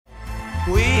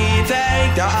We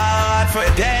take the heart for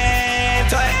them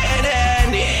to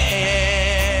end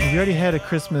it. We already had a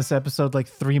Christmas episode like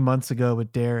 3 months ago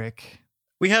with Derek.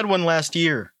 We had one last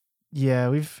year. Yeah,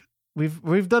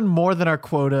 we've done more than our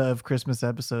quota of Christmas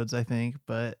episodes, I think.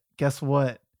 But guess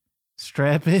what?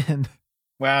 Strap in.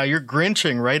 Wow, you're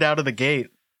Grinching right out of the gate.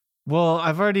 Well,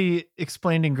 I've already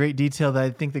explained in great detail that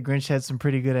I think the Grinch had some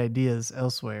pretty good ideas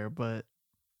elsewhere, but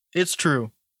It's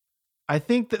true. I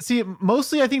think that,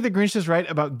 mostly I think the Grinch is right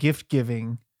about gift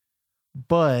giving,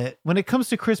 but when it comes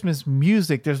to Christmas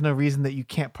music, there's no reason that you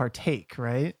can't partake,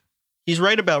 right? He's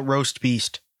right about roast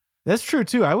beast. That's true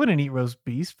too. I wouldn't eat roast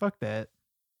beef. Fuck that.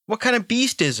 What kind of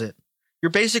beast is it? You're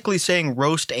basically saying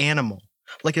roast animal.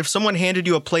 Like if someone handed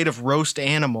you a plate of roast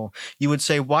animal, you would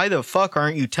say, why the fuck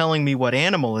aren't you telling me what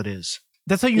animal it is?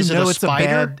 That's how you know it's spider?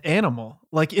 a bad animal.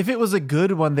 Like if it was a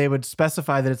good one, they would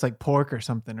specify that it's like pork or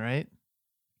something, right?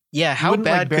 Yeah, how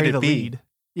bad could it be? Lead.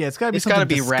 Yeah, it's gotta be It's something gotta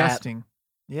be disgusting. rat.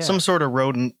 Yeah. Some sort of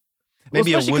rodent.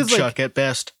 Maybe a especially 'cause, woodchuck at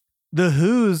best. The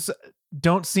Who's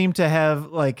don't seem to have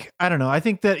like, I don't know. I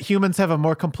think that humans have a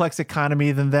more complex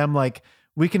economy than them. Like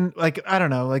we can like, I don't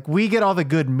know, like we get all the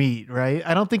good meat, right?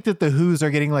 I don't think that the Who's are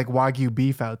getting like Wagyu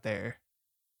beef out there.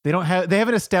 They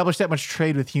haven't established that much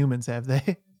trade with humans, have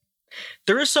they?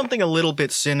 There is something a little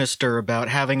bit sinister about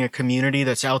having a community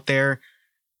that's out there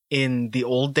in the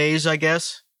old days, I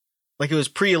guess. Like it was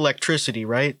pre-electricity,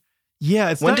 right?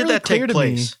 Yeah, it's when not did really that clear take to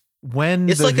place? Me when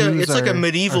it's the like Who's a are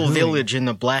medieval hooing. village in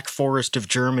the Black Forest of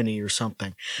Germany or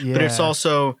something. Yeah. But it's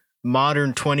also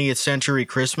modern 20th century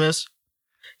Christmas.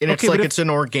 And Okay, it's like but it's an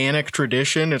organic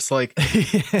tradition. It's like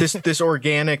this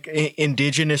organic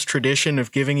indigenous tradition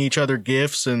of giving each other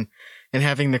gifts and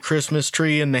having the Christmas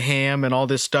tree and the ham and all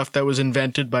this stuff that was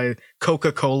invented by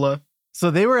Coca-Cola. So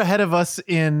they were ahead of us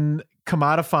in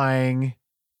commodifying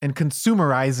and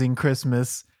consumerizing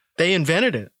Christmas. They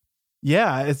invented it.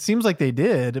 Yeah, it seems like they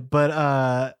did.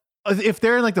 But if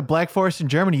they're in like the Black Forest in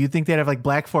Germany, you'd think they'd have like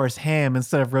Black Forest ham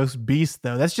instead of roast beast,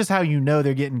 though. That's just how you know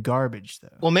they're getting garbage, though.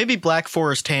 Well, maybe Black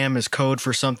Forest ham is code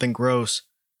for something gross,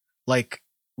 like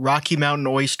Rocky Mountain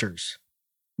oysters.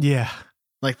 Yeah.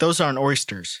 Like those aren't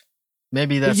oysters.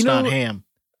 Maybe that's you know, not ham.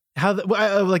 How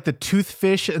like the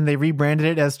toothfish, and they rebranded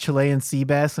it as Chilean sea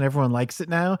bass, and everyone likes it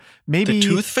now. Maybe The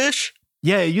toothfish?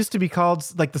 Yeah, it used to be called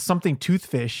like the something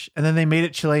toothfish, and then they made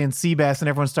it Chilean sea bass, and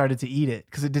everyone started to eat it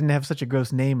because it didn't have such a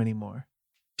gross name anymore.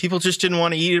 People just didn't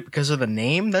want to eat it because of the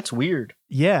name? That's weird.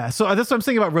 Yeah, so that's what I'm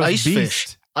saying about roast Ice beast.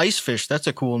 fish. Ice fish, that's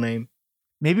a cool name.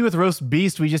 Maybe with roast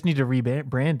beast, we just need to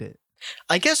rebrand it.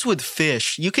 I guess with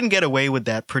fish, you can get away with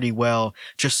that pretty well.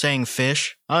 Just saying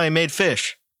fish. Oh, I made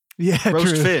fish. Yeah,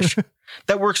 Roast true. fish.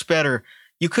 That works better.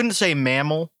 You couldn't say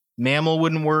mammal. Mammal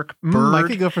wouldn't work. Bird. I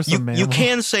could go for some mammal. You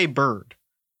can say bird.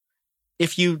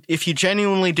 If you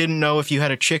genuinely didn't know if you had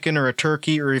a chicken or a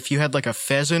turkey or if you had like a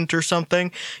pheasant or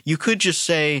something, you could just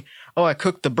say, oh, I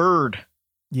cooked the bird.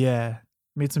 Yeah,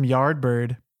 made some yard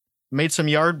bird. Made some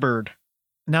yard bird.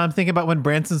 Now I'm thinking about when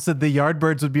Branson said the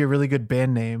Yardbirds would be a really good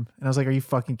band name. And I was like, are you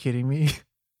fucking kidding me?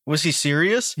 Was he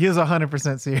serious? He was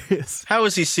 100% serious. How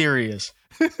is he serious?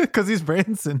 Because he's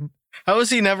Branson. How has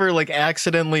he never like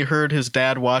accidentally heard his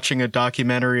dad watching a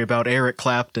documentary about Eric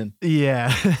Clapton?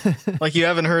 Yeah. Like you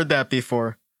haven't heard that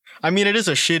before. I mean, it is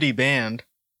a shitty band.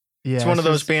 Yeah, It's one of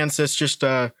those bands that's just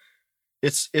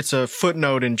it's a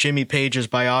footnote in Jimmy Page's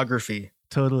biography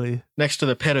Totally. next to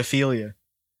the pedophilia.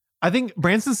 I think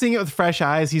Branson seeing it with fresh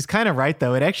eyes, he's kind of right,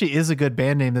 though. It actually is a good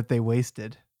band name that they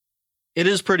wasted. It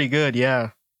is pretty good, yeah.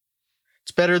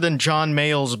 It's better than John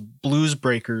Mayall's Blues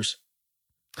Breakers,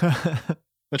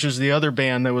 which is the other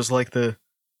band that was like the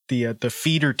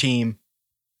feeder team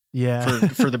Yeah.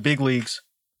 for the big leagues.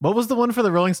 What was the one for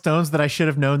the Rolling Stones that I should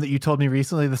have known that you told me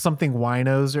recently? The something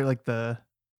winos, or like the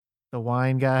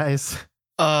wine guys?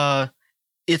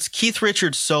 It's Keith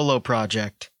Richards' solo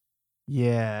project.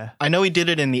 Yeah. I know he did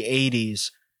it in the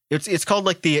 80s. It's called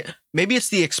like maybe it's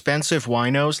the Expensive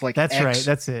Winos. Like That's right.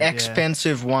 That's it.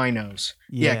 Expensive Winos.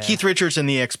 Yeah. Yeah, Keith Richards and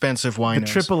the Expensive The Winos.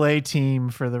 AAA team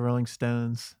for the Rolling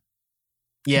Stones.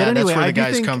 Yeah, But anyway, that's where I the do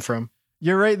guys think- come from.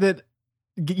 You're right that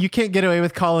you can't get away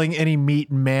with calling any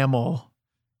meat mammal,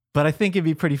 but I think it'd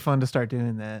be pretty fun to start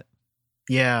doing that.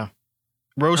 Yeah.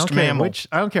 I Roast don't care mammal.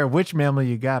 I don't care which mammal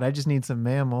you got. I just need some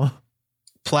mammal.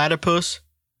 Platypus.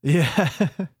 Yeah.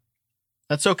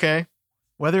 That's okay.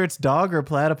 Whether it's dog or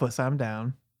platypus, I'm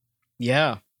down.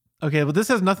 Yeah. Okay, well, this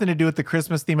has nothing to do with the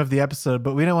Christmas theme of the episode,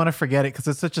 but we don't want to forget it because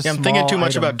it's such a Yeah, small I'm thinking too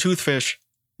much item. about toothfish.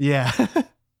 Yeah.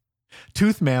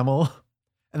 Tooth mammal.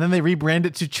 And then they rebrand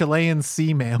it to Chilean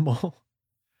sea mammal.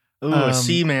 Ooh, a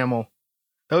sea mammal.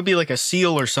 That would be like a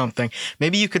seal or something.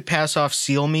 Maybe you could pass off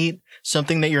seal meat,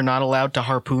 something that you're not allowed to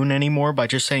harpoon anymore, by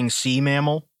just saying sea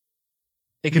mammal.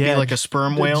 It could be like a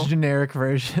sperm whale. Generic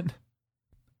version.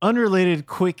 Unrelated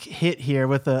quick hit here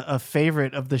with a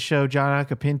favorite of the show, John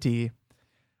Acapinti.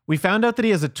 We found out that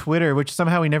he has a Twitter, which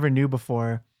somehow we never knew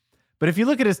before. But if you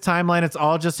look at his timeline, it's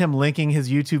all just him linking his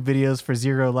YouTube videos for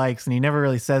 0 likes, and he never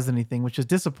really says anything, which is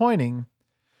disappointing.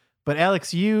 But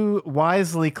Alex, you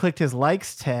wisely clicked his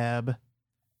likes tab.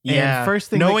 Yeah, and first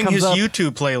thing knowing that comes his up,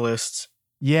 YouTube playlists.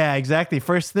 Yeah, exactly.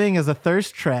 First thing is a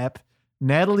thirst trap.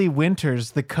 Natalie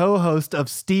Winters, the co-host of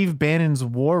Steve Bannon's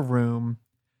War Room.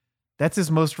 That's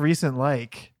his most recent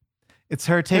like. It's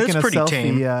her taking a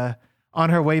selfie on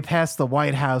her way past the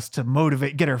White House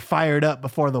to get her fired up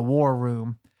before the War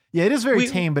Room. Yeah, it is very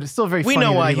tame, but it's still very funny. We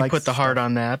know why he put the heart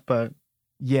on that, but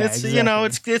yeah, it's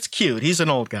exactly. It's cute. He's an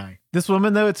old guy. This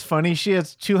woman, though, it's funny. She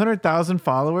has 200,000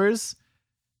 followers,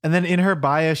 and then in her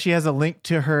bio, she has a link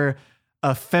to her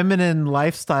feminine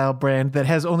lifestyle brand that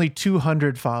has only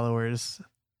 200 followers.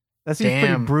 That seems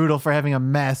pretty brutal for having a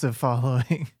massive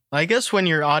following. I guess when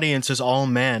your audience is all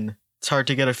men, it's hard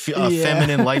to get a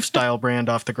feminine lifestyle brand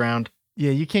off the ground.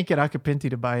 Yeah, you can't get Acapinti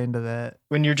to buy into that.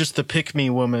 When you're just the pick-me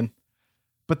woman.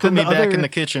 But then Put me back in the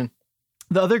kitchen.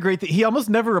 The other great thing, he almost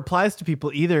never replies to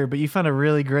people either, but you found a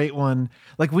really great one.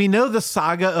 Like, we know the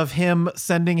saga of him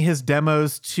sending his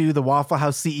demos to the Waffle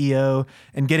House CEO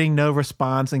and getting no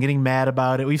response and getting mad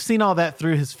about it. We've seen all that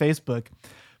through his Facebook,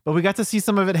 but we got to see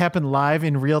some of it happen live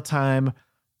in real time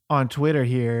on Twitter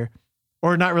here.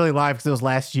 Or not really live because it was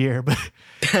last year, but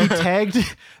he tagged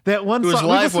that one song. It was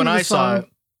live when I saw it.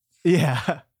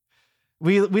 Yeah.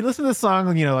 We listened to the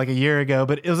song, like a year ago,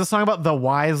 but it was a song about the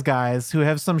Wise Guys who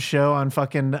have some show on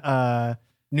fucking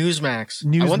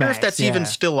Newsmax. I wonder if that's even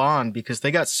still on because they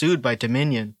got sued by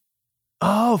Dominion.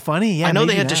 Oh, funny. Yeah, I know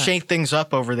they had to shake things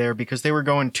up over there because they were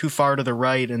going too far to the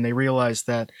right and they realized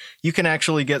that you can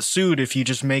actually get sued if you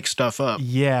just make stuff up.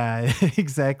 Yeah,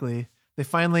 exactly. They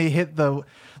finally hit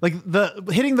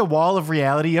hitting the wall of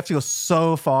reality. You have to go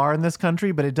so far in this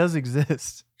country, but it does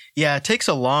exist. Yeah, it takes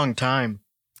a long time.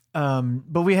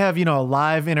 But we have, a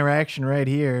live interaction right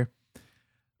here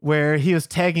where he was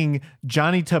tagging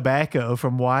Johnny Tobacco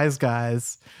from Wise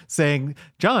Guys saying,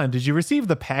 "John, did you receive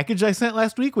the package I sent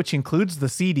last week, which includes the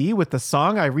CD with the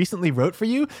song I recently wrote for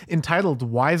you entitled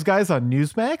Wise Guys on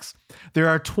Newsmax? There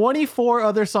are 24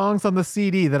 other songs on the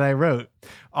CD that I wrote.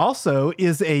 Also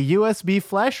is a USB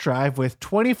flash drive with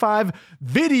 25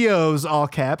 videos, all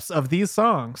caps, of these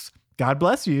songs. God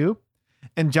bless you."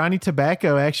 And Johnny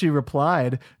Tobacco actually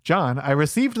replied, "John, I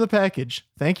received the package.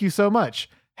 Thank you so much.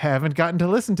 Haven't gotten to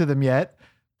listen to them yet,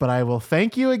 but I will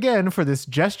thank you again for this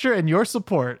gesture and your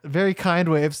support." A very kind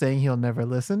way of saying he'll never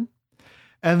listen.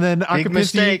 And then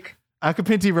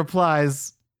Acapinti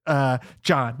replies,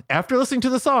 "John, after listening to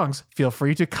the songs, feel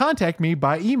free to contact me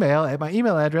by email at my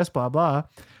email address, blah, blah.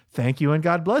 Thank you and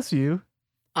God bless you."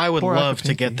 I would love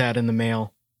to get that in the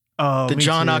mail. Oh, the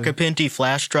John Acapinti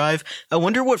flash drive. I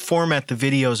wonder what format the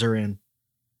videos are in.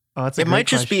 Oh, that's a It might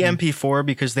just be MP4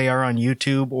 because they are on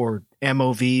YouTube or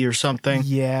MOV or something.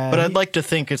 Yeah. But I'd like to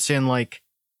think it's in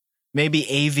maybe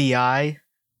AVI.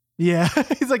 Yeah.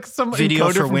 He's like some video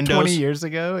encoder for from Windows 20 years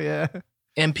ago. Yeah.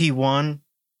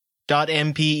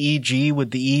 MP1.MPEG with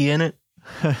the E in it.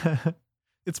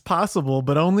 It's possible,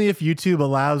 but only if YouTube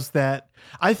allows that.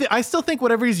 I still think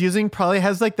whatever he's using probably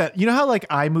has that. You know how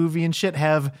iMovie and shit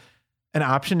have an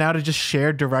option now to just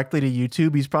share directly to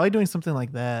YouTube? He's probably doing something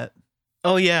like that.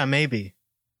 Oh yeah, maybe.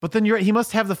 But then he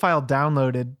must have the file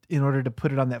downloaded in order to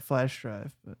put it on that flash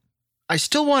drive. But I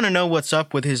still want to know what's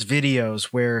up with his videos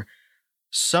where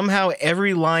somehow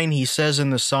every line he says in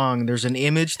the song, there's an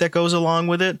image that goes along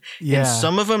with it. Yeah. And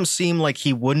some of them seem like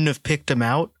he wouldn't have picked them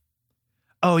out.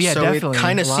 Oh yeah, so definitely. It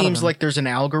kind of seems like there's an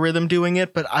algorithm doing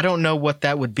it, but I don't know what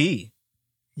that would be.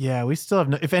 Yeah, we still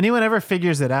have if anyone ever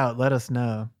figures it out, let us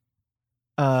know.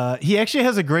 He actually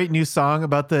has a great new song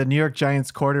about the New York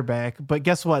Giants quarterback, but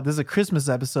guess what? This is a Christmas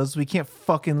episode, so we can't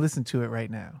fucking listen to it right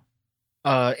now.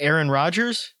 Aaron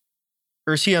Rodgers?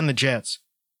 Or is he on the Jets?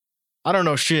 I don't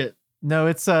know shit. No,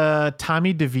 it's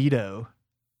Tommy DeVito.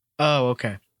 Oh,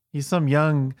 okay. He's some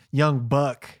young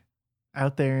buck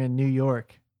out there in New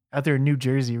York. Out there in New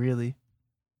Jersey, really.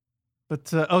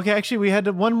 But, okay, actually, we had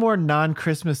one more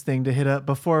non-Christmas thing to hit up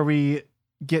before we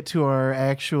get to our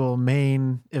actual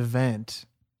main event.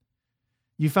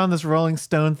 You found this Rolling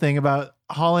Stone thing about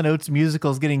Hall & Oates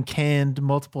musicals getting canned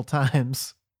multiple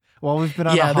times while we've been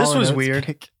on a Hall this was Oates weird.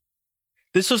 kick.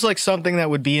 This was like something that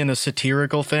would be in a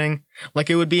satirical thing. Like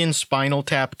it would be in Spinal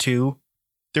Tap 2.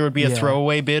 There would be a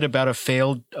throwaway bit about a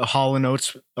failed Hall &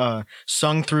 Oates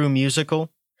sung through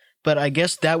musical. but I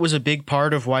guess that was a big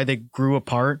part of why they grew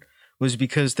apart, was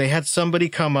because they had somebody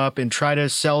come up and try to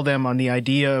sell them on the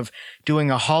idea of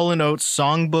doing a Hall & Oates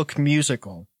songbook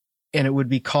musical, and it would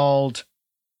be called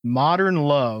Modern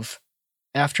Love,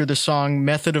 after the song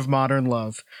Method of Modern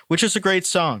Love, which is a great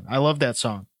song. I love that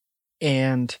song.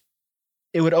 And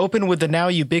it would open with the now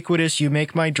ubiquitous You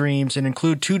Make My Dreams and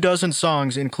include 24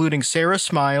 songs, including Sarah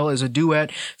Smile as a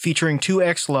duet featuring two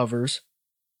ex-lovers.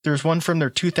 There's one from their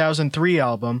 2003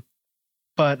 album,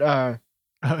 but Oh,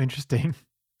 interesting.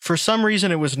 for some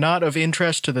reason it was not of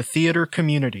interest to the theater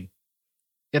community.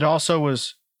 It also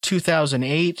was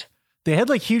 2008. They had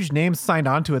like huge names signed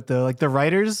onto it though. Like the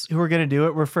writers who were going to do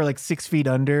it were for like 6 Feet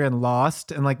Under and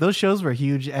Lost. And like those shows were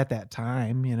huge at that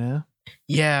time, you know?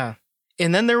 Yeah.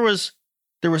 And then there was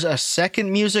a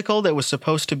second musical that was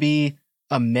supposed to be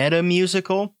a meta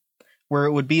musical where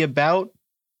it would be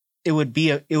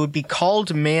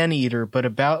called Maneater, but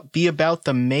about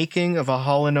the making of a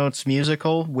Hall & Oates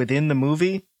musical within the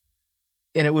movie.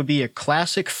 And it would be a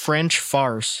classic French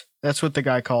farce. That's what the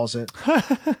guy calls it.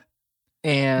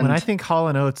 And when I think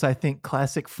Hall & Oates, I think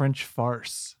classic French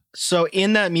farce. so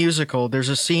in that musical, there's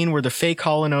a scene where the fake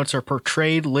Hall & Oates are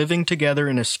portrayed living together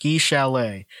in a ski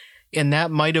chalet, and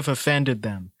that might have offended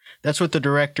them. That's what the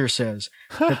director says,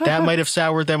 that might have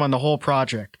soured them on the whole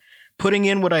project. Putting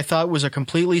in what I thought was a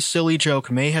completely silly joke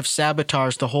may have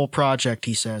sabotaged the whole project,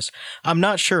 he says. I'm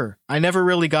not sure. I never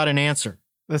really got an answer.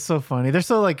 That's so funny. They're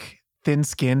so like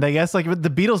thin-skinned, I guess. Like the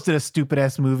Beatles did a stupid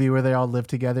ass movie where they all lived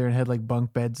together and had like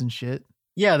bunk beds and shit.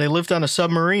 Yeah, they lived on a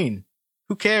submarine.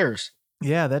 Who cares?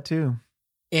 Yeah, that too.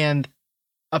 And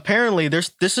apparently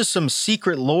this is some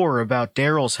secret lore about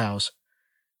Daryl's house.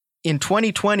 In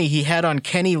 2020, he had on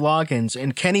Kenny Loggins,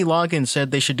 and Kenny Loggins said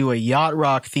they should do a yacht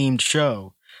rock themed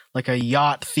show. Like a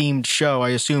yacht themed show. I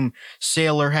assume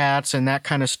sailor hats and that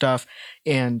kind of stuff.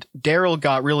 And Daryl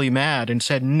got really mad and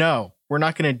said, no, we're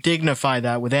not going to dignify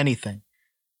that with anything.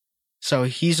 So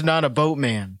he's not a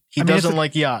boatman. He doesn't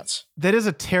like yachts. That is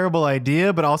a terrible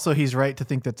idea, but also he's right to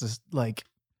think that's just like,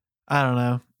 I don't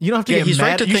know. You don't have to get he's mad.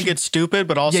 right to think it's stupid,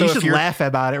 but also you should laugh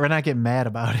about it. We're not getting mad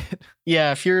about it.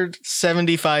 Yeah, if you're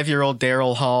 75-year-old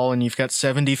Daryl Hall and you've got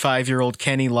 75-year-old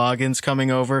Kenny Loggins coming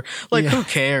over, like who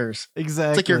cares? Exactly.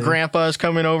 It's like your grandpa's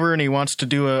coming over and he wants to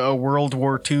do a World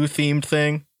War II themed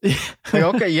thing. Like,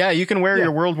 okay, yeah, you can wear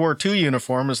your World War II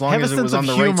uniform as long as it was on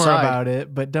the right side. Have a sense of humor about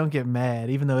it, but don't get mad,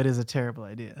 even though it is a terrible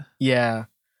idea. Yeah,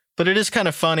 but it is kind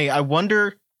of funny. I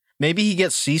wonder, maybe he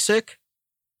gets seasick?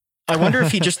 I wonder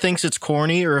if he just thinks it's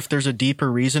corny or if there's a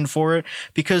deeper reason for it.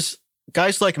 Because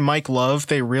guys like Mike Love,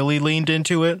 they really leaned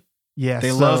into it. Yeah,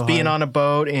 they love being on a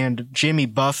boat, and Jimmy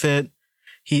Buffett,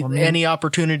 any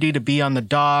opportunity to be on the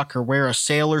dock or wear a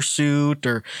sailor suit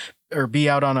or be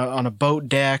out on a boat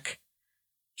deck,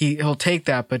 he'll take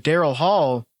that. But Daryl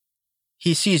Hall,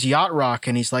 he sees yacht rock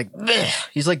and he's like, bleh.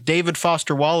 He's like David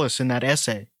Foster Wallace in that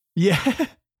essay. Yeah.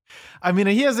 I mean,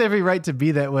 he has every right to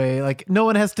be that way. Like, no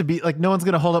one has to be like, no one's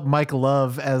going to hold up Mike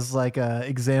Love as like a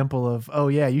example of, oh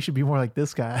yeah, you should be more like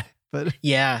this guy. But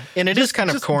yeah, and it is kind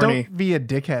of corny. Don't be a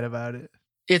dickhead about it.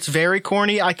 It's very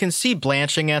corny. I can see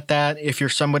blanching at that if you're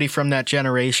somebody from that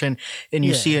generation and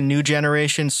you see a new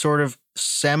generation sort of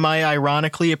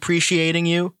semi-ironically appreciating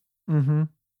you. Mm-hmm.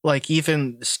 Like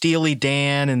even Steely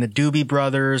Dan and the Doobie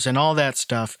Brothers and all that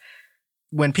stuff.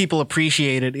 When people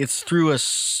appreciate it, it's through a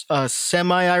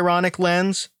semi-ironic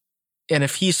lens. And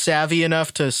if he's savvy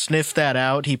enough to sniff that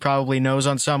out, he probably knows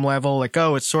on some level, like,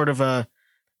 oh, it's sort of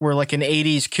we're like an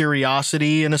 80s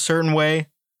curiosity in a certain way,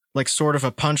 like sort of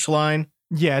a punchline.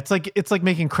 Yeah, it's like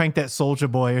making Crank That Soulja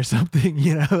Boy or something,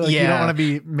 you know? Like, you don't want to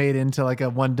be made into like a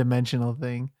one-dimensional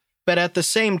thing. But at the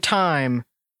same time,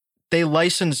 they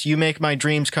license You Make My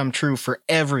Dreams Come True for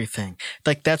everything.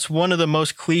 Like, that's one of the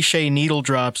most cliche needle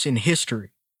drops in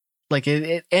history. Like,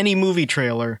 any movie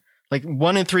trailer, like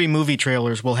 1 in 3 movie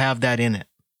trailers will have that in it.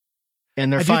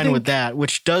 And they're fine with that,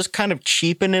 which does kind of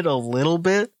cheapen it a little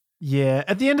bit. Yeah.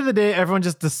 At the end of the day, everyone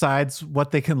just decides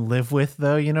what they can live with,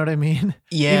 though. You know what I mean?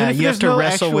 Yeah, you have to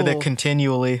wrestle with it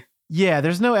continually. Yeah,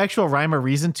 there's no actual rhyme or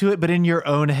reason to it, but in your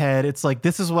own head, it's like,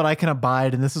 this is what I can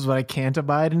abide and this is what I can't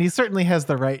abide. And he certainly has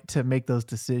the right to make those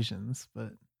decisions,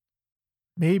 but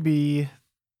maybe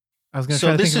I was going to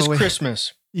try to think of a way. So this is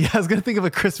Christmas. Yeah, I was going to think of a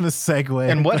Christmas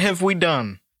segue. And what have we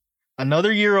done?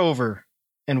 Another year over,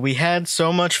 and we had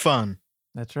so much fun.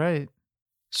 That's right.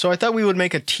 So I thought we would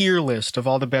make a tier list of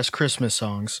all the best Christmas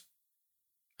songs.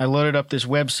 I loaded up this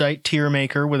website, Tier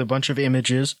Maker, with a bunch of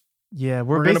images. Yeah,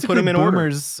 we're basically put them in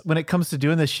boomers when it comes to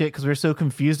doing this shit because we're so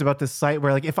confused about this site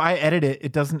where like if I edit it,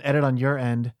 it doesn't edit on your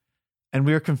end. And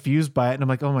we were confused by it. And I'm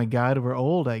like, oh my God, we're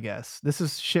old, I guess. This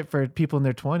is shit for people in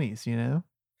their 20s, you know?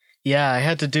 Yeah, I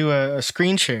had to do a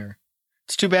screen share.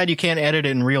 It's too bad you can't edit it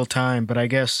in real time, but I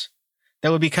guess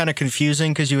that would be kind of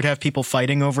confusing because you would have people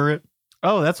fighting over it.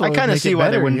 Oh, that's what I kind of see why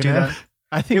they wouldn't do that.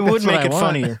 I think It would make it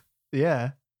funnier.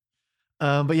 Yeah.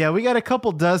 But yeah, we got a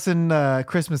couple dozen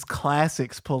Christmas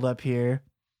classics pulled up here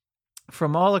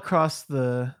from all across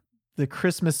the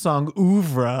Christmas song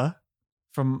oeuvre,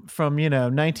 from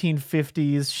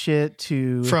 1950s shit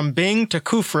to From Bing to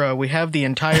Kufra, we have the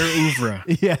entire oeuvre.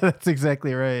 Yeah, that's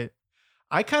exactly right.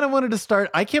 I kind of wanted to start.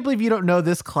 I can't believe you don't know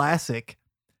this classic,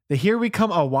 the "Here We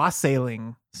Come a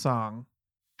Wassailing" song.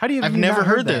 How do you? I've you never not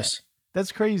heard that? this.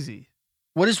 That's crazy.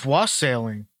 What is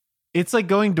wassailing? It's like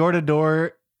going door to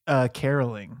door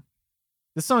caroling.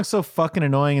 This song's so fucking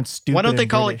annoying and stupid. Why don't they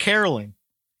call it caroling?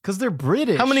 Because they're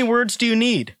British. How many words do you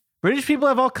need? British people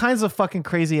have all kinds of fucking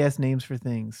crazy ass names for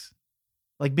things,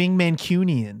 like being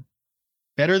Mancunian.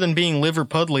 Better than being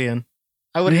Liverpudlian.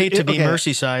 I would hate to be okay.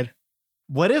 Merseyside.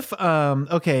 What if,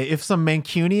 if some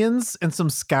Mancunians and some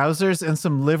Scousers and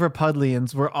some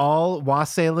Liverpudlians were all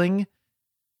wassailing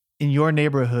in your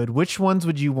neighborhood? Which ones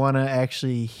would you want to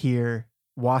actually hear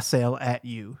wassail at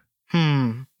you?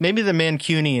 Maybe the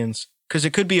Mancunians, because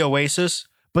it could be Oasis.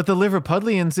 But the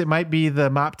Liverpudlians, it might be the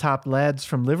mop top lads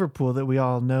from Liverpool that we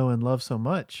all know and love so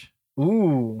much.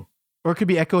 Ooh. Or it could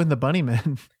be Echo and the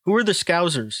Bunnymen. Who are the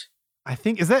Scousers? I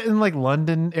think, is that in like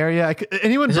London area?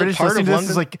 Anyone Is it British part listening of to this London?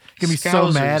 is like gonna be so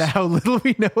Scousers. mad at how little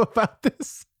we know about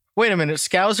this. Wait a minute.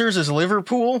 Scousers is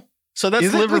Liverpool? So that's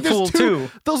Is it? Like, Liverpool there's too.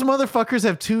 Those motherfuckers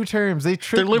have two terms. They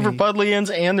trick They're me.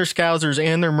 Liverpudlians and they're Scousers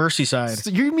and they're Merseyside. So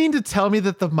you mean to tell me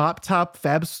that the Mop Top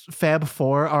Fab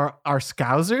Four are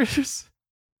Scousers?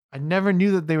 I never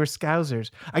knew that they were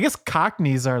Scousers. I guess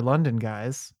Cockneys are London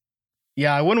guys.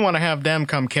 Yeah, I wouldn't want to have them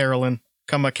come caroling,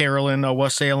 a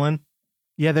wassailing.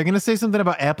 Yeah, they're gonna say something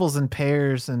about apples and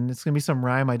pears, and it's gonna be some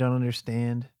rhyme I don't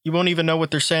understand. You won't even know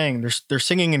what they're saying. They're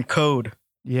singing in code.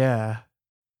 Yeah,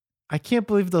 I can't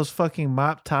believe those fucking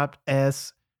mop top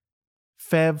ass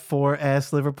Fab Four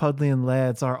ass Liverpudlian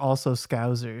lads are also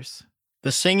Scousers.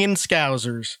 The singing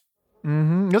Scousers.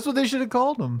 That's what they should have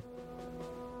called them.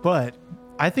 But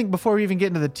I think before we even get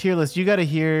into the tier list, you got to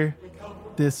hear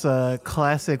this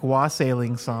classic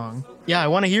wassailing song. Yeah, I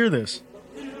want to hear this.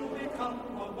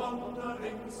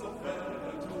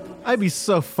 I'd be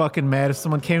so fucking mad if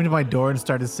someone came to my door and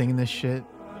started singing this shit.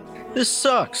 This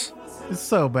sucks. It's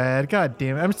so bad. God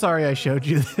damn it. I'm sorry I showed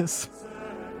you this.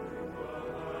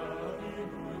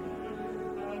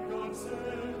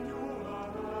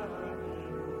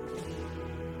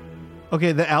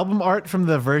 Okay, the album art from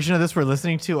the version of this we're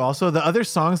listening to, also, the other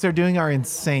songs they're doing are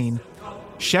insane.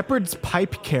 Shepherd's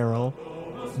Pipe Carol,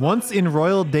 Once in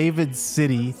Royal David's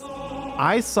City,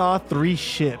 I Saw Three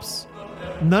Ships.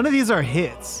 None of these are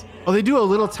hits. Oh, they do A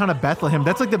Little Town of Bethlehem.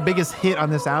 That's like the biggest hit on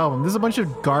this album. There's a bunch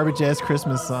of garbage ass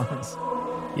Christmas songs.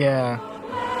 Yeah.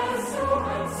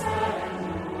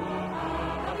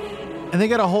 And they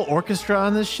got a whole orchestra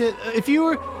on this shit. If you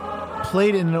were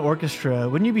played in an orchestra,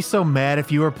 wouldn't you be so mad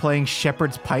if you were playing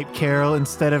Shepherd's Pipe Carol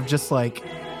instead of just like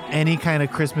any kind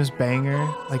of Christmas banger?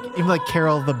 Like even like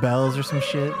Carol of the Bells or some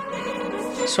shit?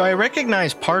 So I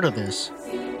recognize part of this.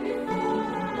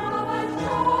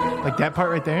 Like that part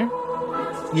right there?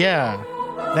 Yeah.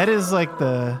 That is like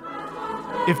the...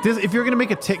 If you're going to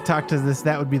make a TikTok to this,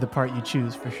 that would be the part you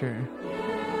choose for sure.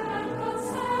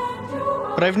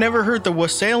 But I've never heard the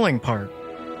wassailing part.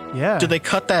 Yeah. Do they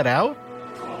cut that out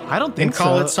I don't think and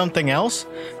call so. it something else?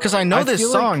 Because I know I this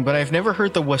feel song, like- but I've never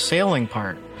heard the wassailing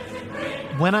part.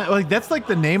 When I like that's like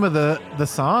the name of the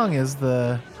song is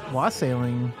the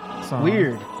wassailing song.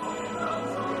 Weird.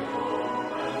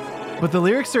 But the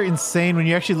lyrics are insane when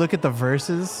you actually look at the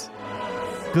verses.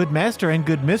 Good master and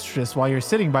good mistress, while you're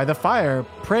sitting by the fire,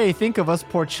 pray think of us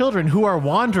poor children who are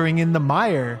wandering in the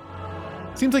mire.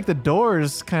 Seems like the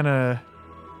Doors kind of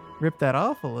ripped that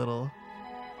off a little.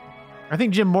 I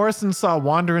think Jim Morrison saw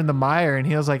Wander in the Mire and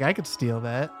he was like, I could steal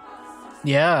that.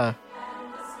 Yeah.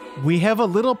 We have a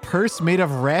little purse made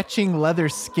of ratching leather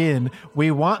skin.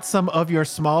 We want some of your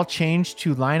small change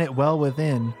to line it well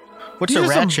within. What's These a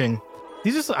are some- ratching?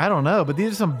 These are, I don't know, but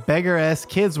these are some beggar ass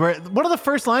kids where one of the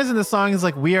first lines in the song is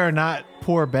like, we are not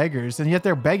poor beggars. And yet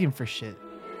they're begging for shit.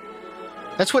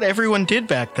 That's what everyone did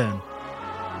back then.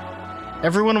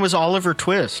 Everyone was Oliver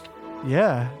Twist.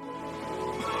 Yeah.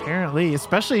 Apparently,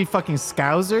 especially fucking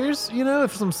Scousers, you know,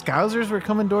 if some Scousers were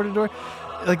coming door to door.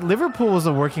 Like Liverpool was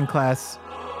a working class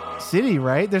city,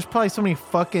 right? There's probably so many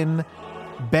fucking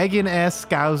begging ass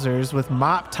Scousers with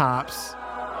mop tops.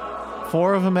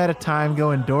 4 of them at a time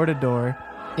going door to door.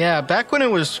 Yeah, back when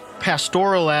it was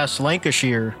pastoral ass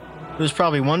Lancashire, it was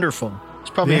probably wonderful. It's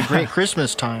probably Yeah. a great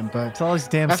Christmas time, but It's all these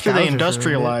damn after they Scousers ruined it.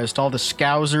 industrialized all the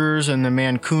Scousers and the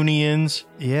Mancunians,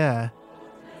 Yeah.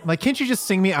 Like, can't you just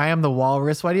sing me I Am the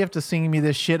Walrus? Why do you have to sing me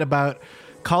this shit about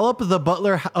call up the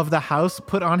butler of the house,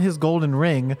 put on his golden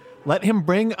ring, let him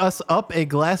bring us up a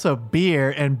glass of beer,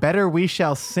 and better we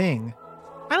shall sing?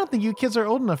 I don't think you kids are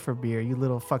old enough for beer, you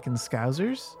little fucking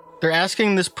Scousers. they're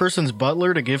asking this person's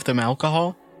butler to give them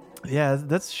alcohol? Yeah,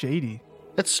 that's shady.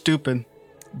 That's stupid.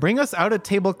 Bring us out a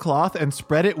tablecloth and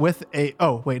spread it with a...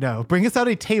 Oh, wait, no. Bring us out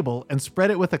a table and spread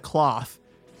it with a cloth.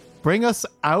 Bring us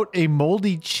out a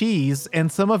moldy cheese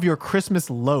and some of your Christmas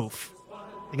loaf.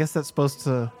 I guess that's supposed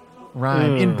to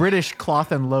rhyme. In British,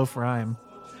 cloth and loaf rhyme.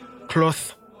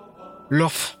 Cloth.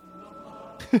 Lof.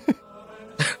 You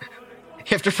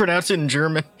have to pronounce it in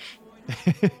German.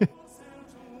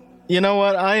 You know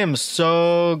what? I am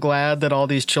so glad that all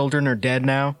these children are dead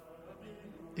now.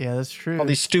 Yeah, that's true. All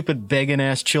these stupid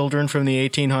begging-ass children from the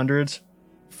 1800s.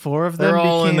 4 of them They're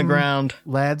all in the became ground.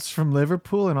 lads from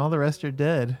Liverpool, and all the rest are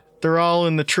dead. They're all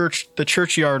in the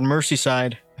churchyard,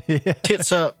 Merseyside. Yeah.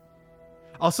 Tits up.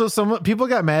 Also, some people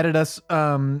got mad at us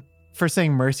for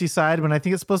saying Merseyside when I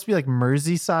think it's supposed to be like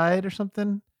Merseyside or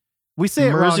something. We say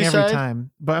it wrong every Merseyside?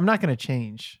 time, but I'm not going to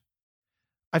change.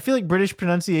 I feel like British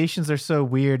pronunciations are so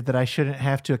weird that I shouldn't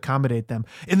have to accommodate them.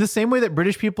 In the same way that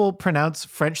British people pronounce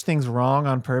French things wrong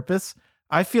on purpose,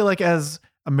 I feel like as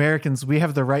Americans, we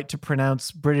have the right to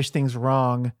pronounce British things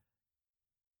wrong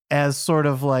as sort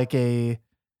of like a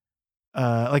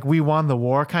like we won the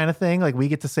war kind of thing. Like we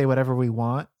get to say whatever we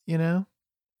want, you know?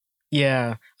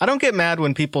 Yeah. I don't get mad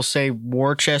when people say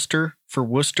Worcester for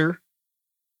Worcester.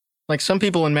 Like some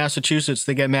people in Massachusetts,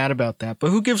 they get mad about that.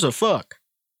 But who gives a fuck?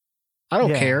 I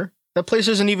don't Yeah. care. That place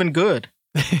isn't even good.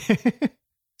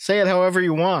 Say it however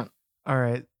you want. All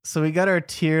right. So we got our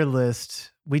tier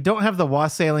list. We don't have the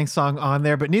Wassailing song on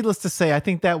there, but needless to say, I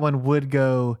think that one would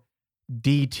go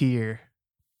D tier.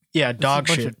 Yeah, dog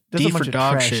shit. D for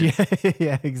dog shit. Yeah,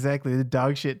 yeah, exactly. The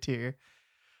dog shit tier.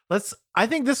 I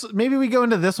think maybe we go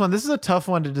into this one. This is a tough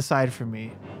one to decide for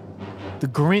me. The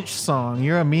Grinch song.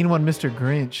 You're a mean one, Mr.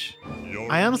 Grinch.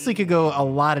 I honestly could go a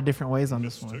lot of different ways on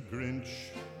this one.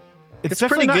 It's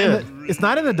pretty definitely good. It's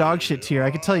not in the dog shit tier.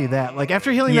 I can tell you that. Like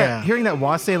after hearing Yeah. that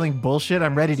Wassailing bullshit,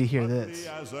 I'm ready to hear this.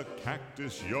 As a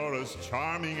cactus, you're as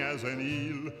charming as an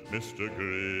eel, Mr.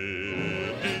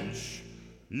 Grinch.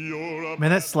 You're a Man,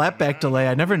 that slapback delay,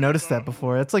 I never noticed that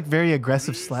before. It's like very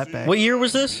aggressive slapback. What year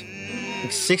was this?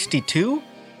 Like 62?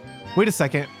 Wait a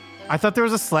second. I thought there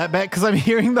was a slapback because I'm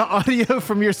hearing the audio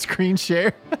from your screen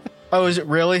share. Oh, is it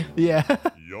really? Yeah.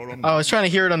 you're a Oh, I was trying to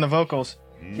hear it on the vocals.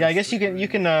 Yeah, I guess you can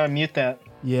mute that.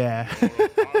 Yeah.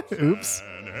 Oops.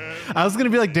 I was going to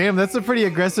be like, damn, that's a pretty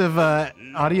aggressive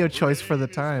audio choice for the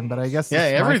time, but I guess Yeah,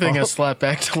 it's my everything fault. has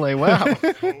slapback delay. Wow.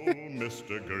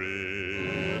 Mr.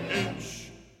 Grinch.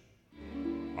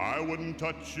 I wouldn't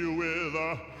touch you with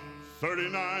a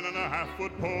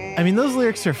 39.5-foot pole. I mean, those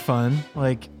lyrics are fun.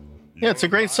 Like, Yeah, it's a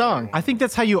great song. I think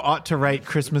that's how you ought to write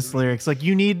Christmas lyrics. Like,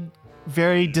 you need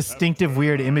very distinctive,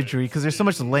 weird imagery because there's so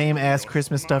much lame ass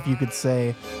Christmas stuff you could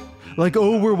say. Like,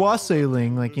 oh, we're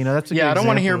wassailing. Like, you know, that's a Yeah, good I don't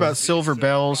want to hear example. about silver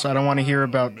bells. I don't want to hear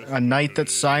about a night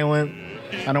that's silent.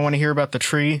 I don't want to hear about the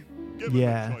tree.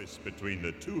 Yeah. Choice between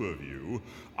the two of you,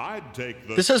 I'd take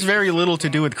the This has very little to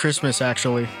do with Christmas,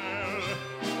 actually.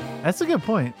 That's a good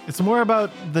point. It's more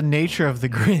about the nature of the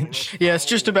Grinch. Yeah, it's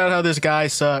just about how this guy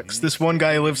sucks. This one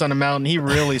guy who lives on a mountain, he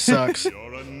really sucks.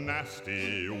 You're a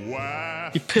nasty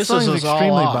whack. He The pisses song's us all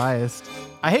extremely off. biased.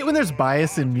 I hate when there's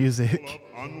bias in music.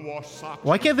 Unwashed socks.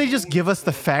 Why can't they just give us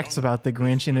the facts about the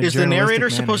Grinch in a Is the narrator manner?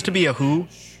 supposed to be a Who?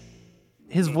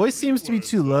 His voice seems to be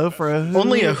too low for a Who.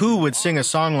 Only a Who would sing a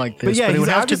song like this, But yeah, but it he's would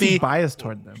have to obviously be biased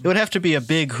toward them. it would have to be a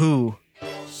big Who.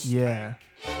 Yeah.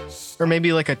 Or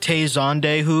maybe like a Tay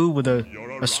Zonde Who with a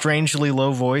strangely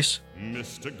low voice.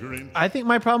 Mr. Grinch. I think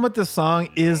my problem with this song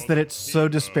is that it's so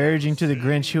disparaging to the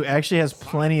Grinch, who actually has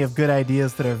plenty of good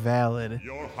ideas that are valid.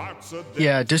 Your heart's a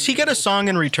Yeah, does he get a song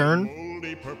in return?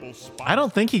 moldy purple spot. I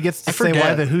don't think he gets to I say why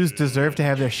forget. the Who's deserve to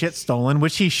have their shit stolen,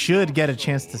 which he should get a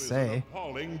chance to say.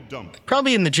 Appalling dump.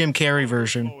 Probably in the Jim Carrey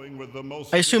version. Going with the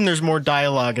most I assume there's more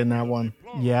dialogue in that one.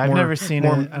 Yeah, I've More- never seen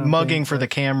more it. I don't mugging think, for the but-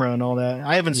 camera and all that.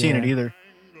 I haven't seen it Yeah. either.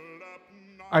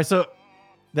 All right, so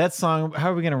that song,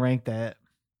 how are we going to rank that?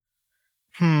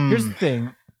 Hmm. Here's the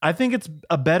thing. I think it's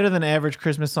a better than average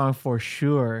Christmas song for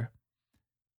sure.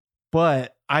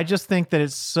 But I just think that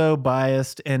it's so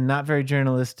biased and not very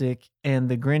journalistic, and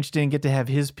the Grinch didn't get to have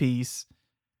his piece.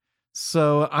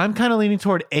 So I'm kind of leaning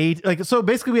toward A. Like, so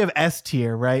basically we have S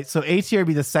tier, right? So A tier would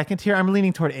be the second tier. I'm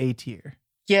leaning toward A tier.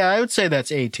 Yeah, I would say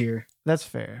that's A tier. That's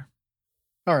fair.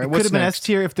 All right, It could what's have been S next?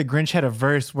 tier if the Grinch had a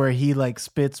verse where he like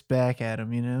spits back at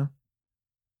him, you know?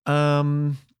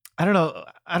 I don't know.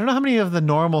 I don't know how many of the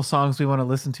normal songs we want to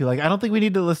listen to. Like, I don't think we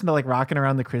need to listen to like Rocking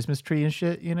Around the Christmas Tree and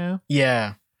shit, you know?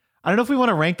 Yeah. I don't know if we want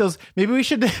to rank those. Maybe we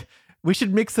should we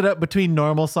should mix it up between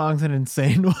normal songs and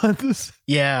insane ones.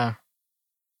 Yeah.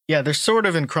 Yeah, they're sort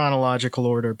of in chronological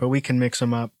order, but we can mix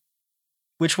them up.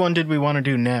 Which one did we want to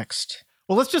do next?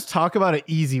 Well, let's just talk about an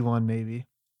easy one, maybe.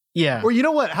 Yeah. Or you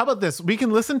know what? How about this? We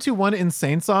can listen to one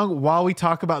insane song while we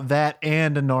talk about that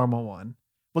and a normal one.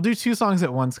 We'll do two songs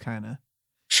at once, kind of.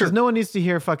 Sure. No one needs to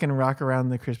hear fucking Rock Around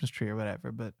the Christmas Tree or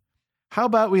whatever. But how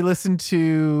about we listen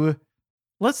to...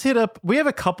 Let's hit up... We have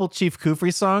a couple Chief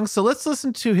Kufri songs, so let's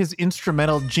listen to his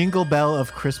instrumental Jingle Bell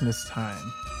of Christmas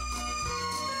Time.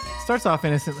 Starts off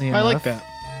innocently enough. I like that.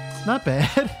 Not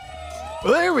bad.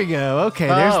 Well, there we go. Okay,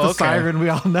 there's the okay. siren we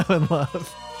all know and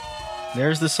love.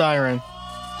 There's the siren.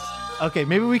 Okay,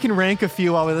 maybe we can rank a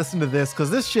few while we listen to this, because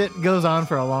this shit goes on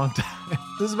for a long time.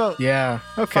 This is about Yeah.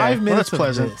 Okay. 5 Well, minutes that's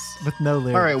pleasant. of this with no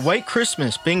lyrics. All right, White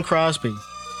Christmas, Bing Crosby.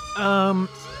 I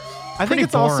think Pretty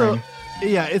it's also... boring.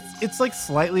 Yeah, it's like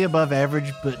slightly above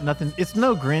average, but nothing... It's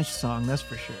no Grinch song, that's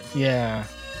for sure. Yeah.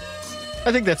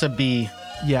 I think that's a B.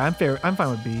 Yeah, I'm fair. I'm fine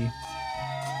with B.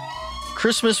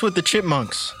 Christmas with the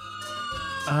Chipmunks.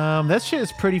 That shit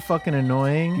is pretty fucking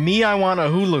annoying. Me, I Want a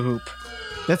Hula Hoop.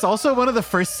 That's also one of the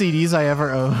first CDs I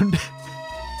ever owned.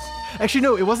 Actually,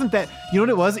 no, it wasn't that. You know what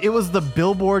it was? It was the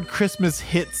Billboard Christmas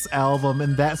Hits album,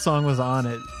 and that song was on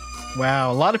it.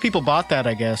 Wow, a lot of people bought that,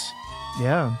 I guess.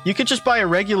 Yeah. You could just buy a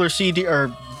regular CD or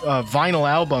vinyl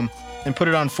album and put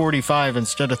it on 45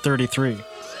 instead of 33.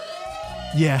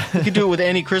 Yeah. You can do it with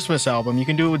any Christmas album. You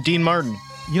can do it with Dean Martin.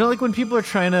 You know, like when people are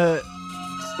trying to,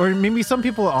 or maybe some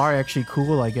people are actually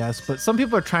cool, I guess, but some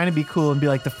people are trying to be cool and be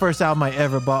like, the first album I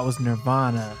ever bought was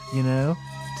Nirvana, you know?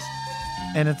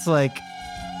 And it's like,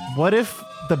 what if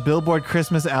the Billboard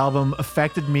Christmas album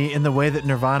affected me in the way that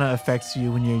Nirvana affects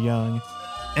you when you're young?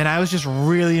 And I was just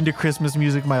really into Christmas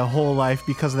music my whole life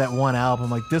because of that one album.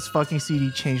 Like, this fucking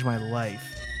CD changed my life.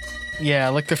 Yeah,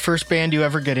 like the first band you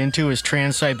ever get into is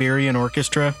Trans-Siberian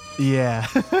Orchestra. Yeah.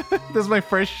 This is my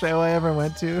first show I ever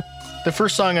went to. The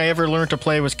first song I ever learned to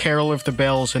play was Carol of the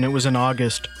Bells, and it was in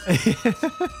August.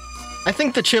 I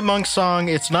think the Chipmunks song,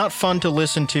 it's not fun to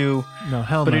listen to, No,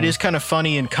 hell but no. it is kind of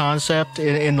funny in concept,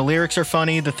 and the lyrics are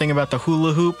funny. The thing about the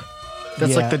hula hoop,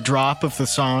 that's Yeah. like the drop of the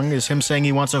song, is him saying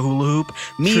he wants a hula hoop.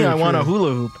 Me, True, I want a true.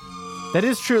 hula hoop. That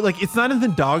is true. Like, it's not in the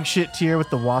dog shit tier with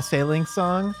the Wassailing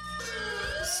song.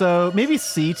 So maybe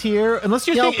C tier, unless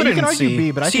you're Yeah, I'll thinking, put you it can in argue C.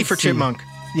 B, but I C think for Chipmunk.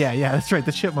 Yeah, that's right.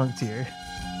 The Chipmunk tier.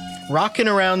 Rockin'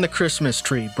 Around the Christmas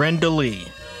Tree, Brenda Lee.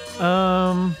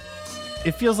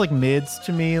 It feels like mids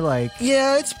to me. Like,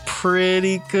 Yeah, it's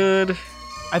pretty good.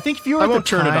 I think if you were I at the won't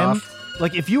turn it time, off.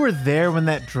 like if you were there when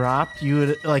that dropped, you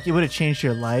would like it would have changed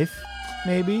your life,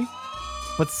 maybe.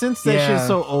 But since that Yeah. shit's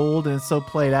so old and it's so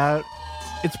played out,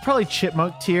 it's probably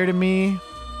Chipmunk tier to me.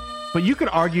 But you could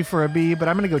argue for a B, but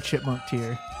I'm gonna go Chipmunk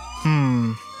tier.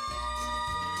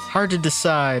 Hard to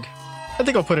decide. I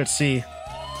think I'll put it C.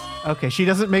 Okay, she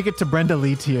doesn't make it to Brenda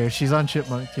Lee tier. She's on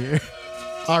Chipmunk tier.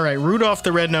 All right, Rudolph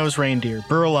the Red-Nosed Reindeer,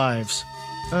 Burl Ives.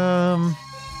 The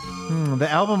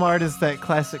album art is that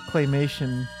classic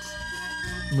claymation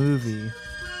movie.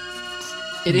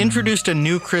 It introduced a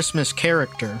new Christmas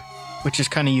character, which is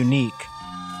kind of unique.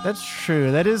 That's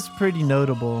true. That is pretty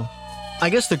notable. I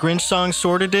guess the Grinch song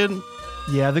sort of did.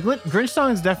 Yeah, the Grinch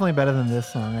song is definitely better than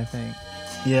this song, I think.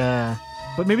 Yeah.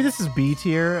 But maybe this is B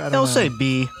tier. I don't know. I'll say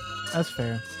B. That's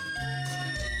fair.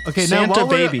 Okay, Santa now while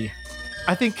we're- Baby.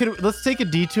 I think let's take a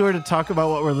detour to talk about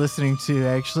what we're listening to.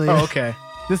 Actually, Oh, okay.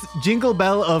 This Jingle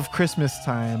Bell of Christmas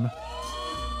Time.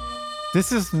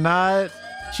 This is not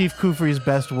Chief Kufri's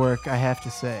best work, I have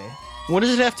to say. What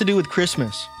does it have to do with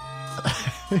Christmas?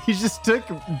 He just took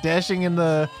Dashing in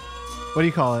the... What do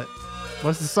you call it?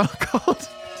 What's the song called?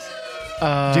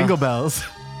 Jingle Bells.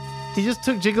 He just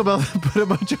took Jingle Bells and put a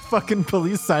bunch of fucking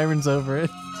police sirens over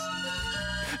it.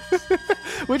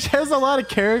 Which has a lot of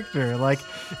character. Like,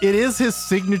 it is his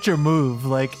signature move.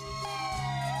 Like,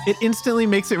 it instantly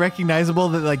makes it recognizable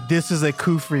that, like, this is a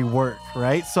Kufri work,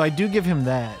 right? So I do give him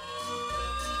that.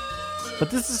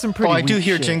 But this is some pretty Oh, I do weak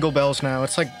hear shit. Jingle Bells now.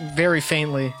 It's like very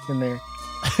faintly in there.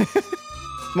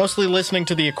 Mostly listening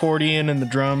to the accordion and the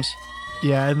drums.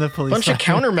 Yeah, and the police Bunch of siren.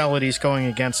 counter melodies going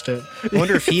against it. I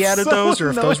wonder if he It's added so those or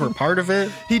if those were annoying. part of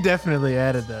it. He definitely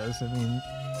added those. I mean,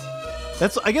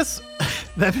 I guess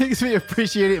that makes me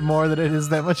appreciate it more that it is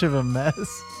that much of a mess.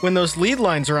 When those lead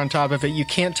lines are on top of it, you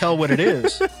can't tell what it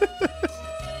is.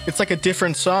 It's like a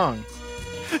different song.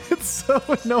 It's so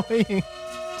annoying.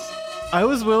 I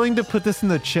was willing to put this in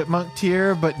the chipmunk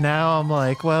tier, but now I'm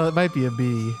like, well, it might be a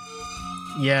B.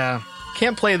 Yeah.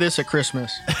 Can't play this at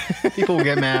Christmas. People will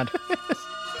get mad.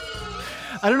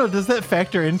 I don't know. Does that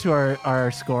factor into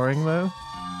our scoring, though?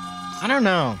 I don't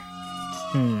know.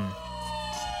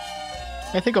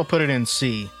 I think I'll put it in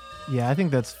C. Yeah, I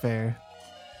think that's fair.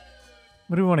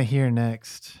 What do we want to hear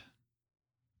next?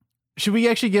 Should we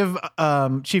actually give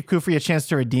Chief Kufri a chance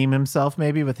to redeem himself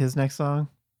maybe with his next song?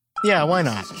 Yeah, why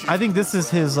not? I think this is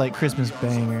his like Christmas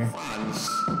banger.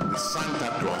 The Santa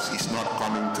Claus is not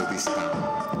coming to this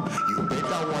town. You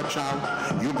better watch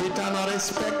out. You better not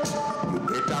expect. You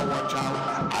better watch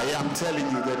out. I am telling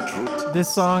you the truth.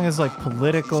 This song is like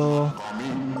political.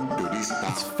 Coming to this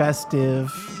town. It's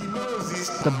festive. He knows this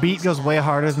The beat goes way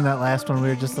harder than that last one we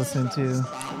were just listening to.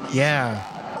 Yeah.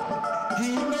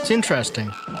 It's interesting.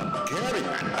 caring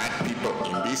and bad people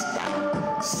in this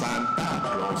town. Santa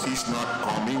Claus is not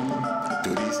coming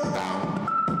to this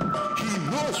town. He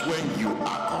knows when you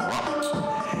are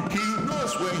corrupt. He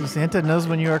knows when Santa knows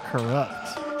when you are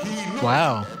corrupt.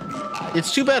 Wow.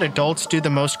 It's too bad adults do the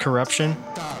most corruption.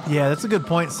 Yeah, that's a good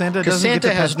point. Santa 'Cause doesn't Santa get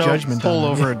to has pass no judgment pull on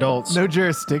them. over adults. No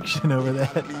jurisdiction over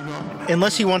that.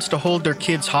 Unless he wants to hold their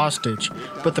kids hostage.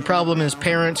 But the problem is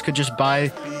parents could just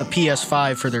buy a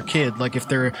PS5 for their kid, like if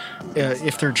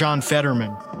they're John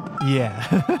Fetterman.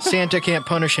 Yeah. Santa can't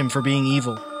punish him for being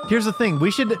evil. Here's the thing.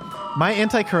 My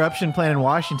anti-corruption plan in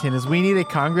Washington is we need a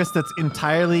Congress that's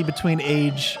entirely between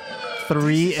age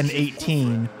 3 and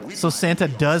 18. So Santa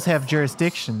does have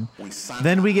jurisdiction.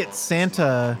 Then we get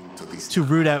Santa to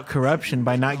root out corruption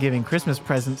by not giving Christmas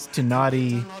presents to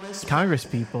naughty Congress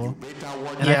people.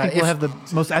 And I Yeah, think we'll have the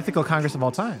most ethical Congress of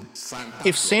all time.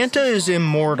 If Santa is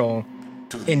immortal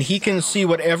and he can see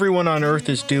what everyone on Earth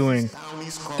is doing,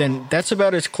 then that's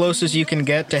about as close as you can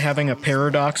get to having a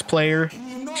Paradox player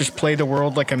just play the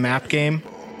world like a map game.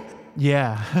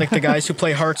 Yeah. Like the guys who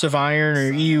play Hearts of Iron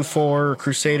or EU4 or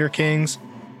Crusader Kings.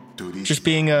 Just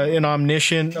being an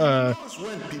omniscient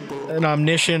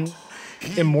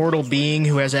immortal being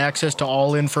who has access to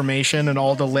all information and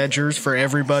all the ledgers for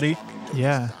everybody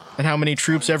Yeah. and how many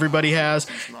troops everybody has,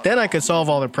 then I could solve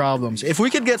all the problems. If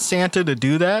we could get Santa to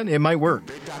do that, it might work.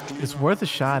 It's worth a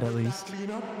shot at least.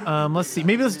 Let's see.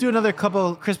 Maybe let's do another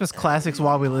couple Christmas classics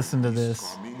while we listen to this.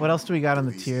 What else do we got on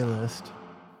the tier list?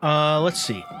 Let's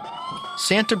see.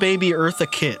 Santa Baby Eartha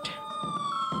Kitt.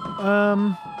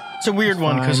 It's a weird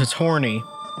one because fine. it's horny.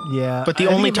 Yeah. But the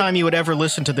only time you would ever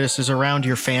listen to this is around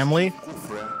your family,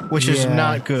 which is Yeah.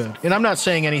 not good. And I'm not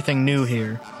saying anything new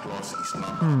here.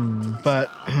 But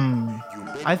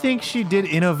I think she did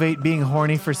innovate. Being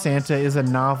horny for Santa is a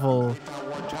novel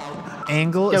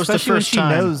angle, Yeah, it was the especially when first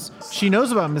time. she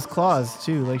knows about Miss Claus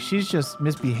too. Like she's just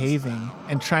misbehaving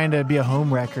and trying to be a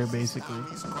home wrecker, basically.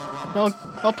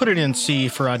 I'll put it in C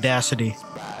for audacity.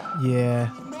 Yeah.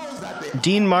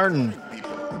 Dean Martin,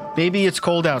 Baby It's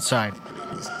Cold Outside.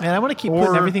 Man, I want to keep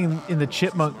putting everything in the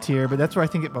chipmunk tier, but that's where I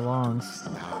think it belongs.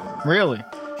 Really?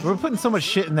 We're putting so much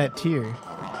shit in that tier.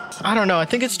 I don't know. I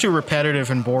think it's too repetitive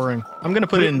and boring. I'm going to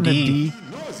put it in the D.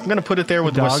 I'm going to put it there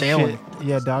with Dog Wassailing. shit.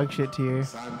 Yeah, dog shit tier.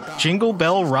 Jingle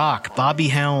Bell Rock, Bobby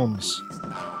Helms.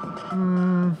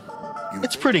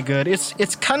 It's pretty good.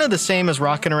 It's kind of the same as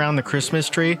Rockin' Around the Christmas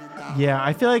Tree. Yeah,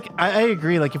 I feel like I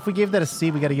agree. Like if we gave that a C,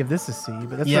 we got to give this a C.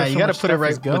 But that's Yeah, why you so gotta much put it stuff is right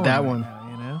with going that one. now,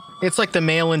 you know? It's like the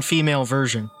male and female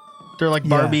version. They're like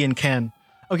Barbie and Ken.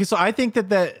 Okay, so I think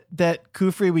that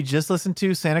Kufri we just listened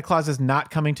to, Santa Claus is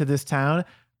not coming to this town.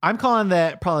 I'm calling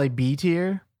that probably B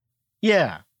tier.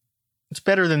 Yeah. It's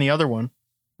better than the other one.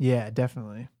 Yeah,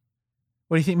 definitely.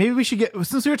 What do you think? Maybe we should get,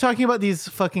 since we were talking about these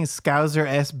fucking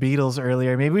Scouser-ass Beatles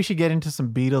earlier, maybe we should get into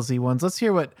some Beatlesy ones. Let's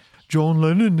hear what John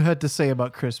Lennon had to say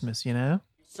about Christmas, you know?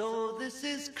 So this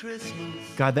is Christmas.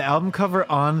 God, the album cover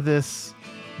on this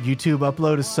YouTube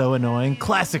upload is so annoying.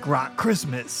 Classic rock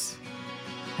Christmas.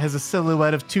 Has a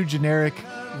silhouette of two generic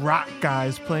rock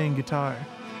guys playing guitar.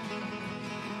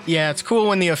 Yeah, it's cool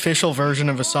when the official version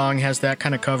of a song has that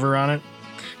kind of cover on it.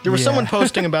 There was Yeah. someone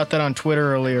posting about that on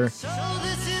Twitter earlier. So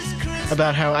this is Christmas.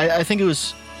 About how I think it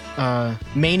was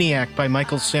Maniac by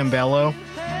Michael Sambello.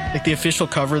 Like the official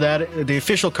cover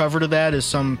to that is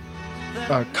some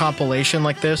compilation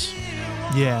like this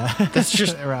Yeah. that's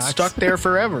just It rocks. stuck there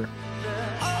forever.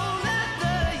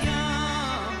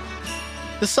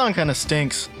 This song kind of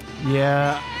stinks.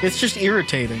 Yeah. It's just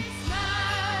irritating.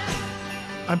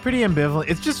 I'm pretty ambivalent.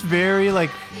 It's just very like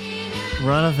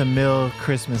run-of-the-mill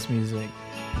Christmas music.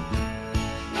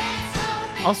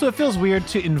 Also, it feels weird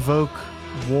to invoke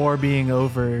war being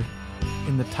over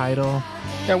in the title.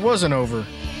 That wasn't over.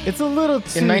 It's a little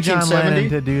too In John 1970? Lennon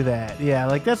to do that. Yeah,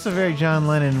 like that's a very John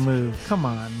Lennon move. Come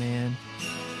on, man.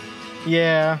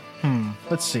 Yeah.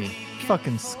 Let's see.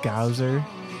 Fucking Scouser.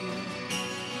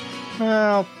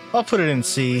 Well, I'll put it in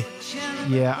C.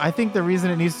 Yeah, I think the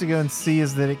reason it needs to go in C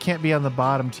is that it can't be on the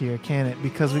bottom tier, can it?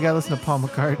 Because we gotta listen to Paul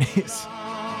McCartney's.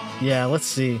 Yeah, let's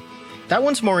see. That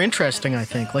one's more interesting, I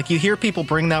think. Like, you hear people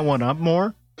bring that one up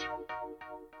more.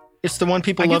 It's the one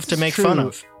people love to make fun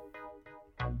of.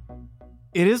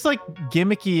 It is, like,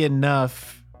 gimmicky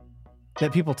enough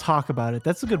that people talk about it.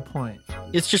 That's a good point.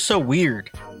 It's just so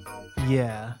weird.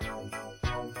 Yeah.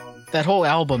 That whole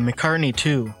album, McCartney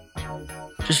 2,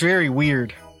 just very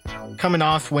weird. Coming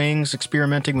off wings,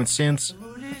 experimenting with synths.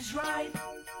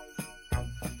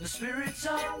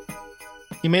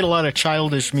 He made a lot of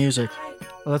childish music.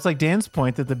 Well, that's like Dan's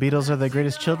point that the Beatles are the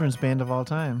greatest children's band of all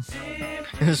time.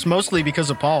 It's mostly because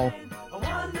of Paul.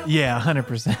 Yeah,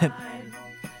 100%.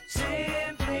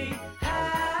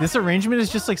 This arrangement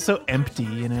is just like so empty,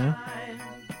 you know?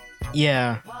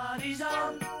 Yeah.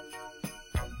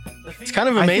 It's kind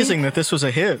of amazing that this was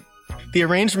a hit. The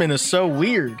arrangement is so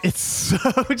weird. It's so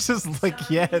just like,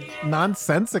 yeah,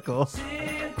 nonsensical.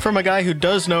 From a guy who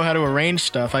does know how to arrange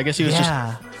stuff. I guess he was just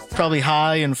probably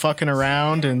high and fucking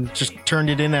around and just turned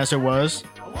it in as it was.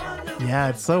 Yeah,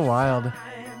 it's so wild.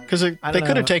 Because they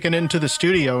could have taken it into the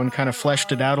studio and kind of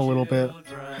fleshed it out a little bit.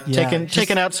 Yeah,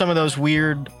 taken out some of those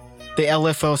weird, the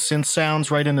LFO synth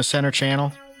sounds right in the center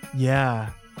channel.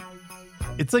 Yeah.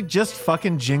 It's like just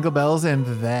fucking Jingle Bells and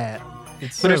that.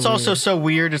 But it's also so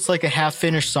weird. It's like a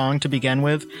half-finished song to begin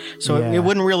with, so it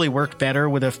wouldn't really work better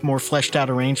with a more fleshed-out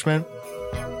arrangement.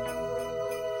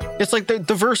 It's like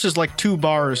the verse is like 2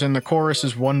 bars and the chorus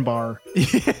is 1 bar.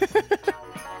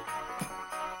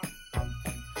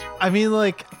 I mean,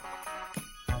 like,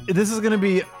 this is going to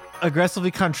be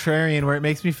aggressively contrarian where it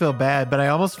makes me feel bad, but I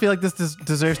almost feel like this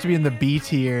deserves to be in the B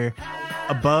tier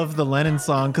above the Lennon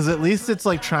song, because at least it's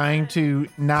like trying to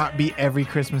not be every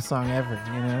Christmas song ever,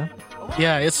 you know?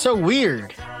 Yeah, it's so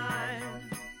weird.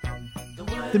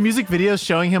 The music video is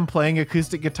showing him playing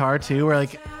acoustic guitar too, where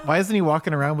like, why isn't he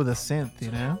walking around with a synth,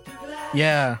 you know?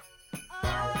 Yeah.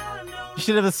 He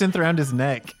should have a synth around his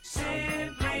neck.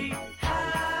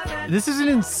 This is an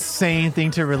insane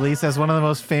thing to release as one of the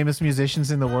most famous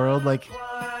musicians in the world. Like,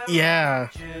 yeah.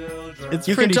 It's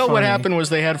you can tell funny. what happened was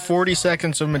they had 40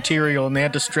 seconds of material and they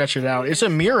had to stretch it out. It's a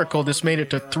miracle this made it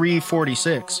to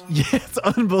 3:46. Yeah, it's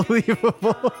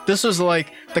unbelievable. This was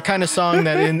like the kind of song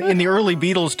that in the early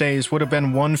Beatles days would have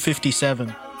been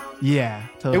 1:57. Yeah,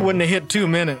 totally. It wouldn't have hit 2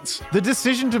 minutes. The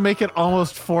decision to make it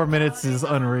almost 4 minutes is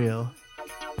unreal.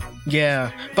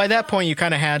 Yeah, by that point you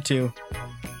kind of had to.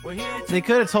 They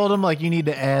could have told him like you need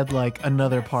to add like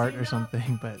another part or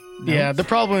something, but no. Yeah, the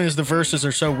problem is the verses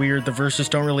are so weird. The verses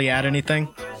don't really add anything.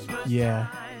 Yeah.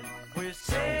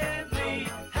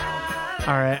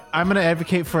 All right, I'm gonna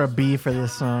advocate for a B for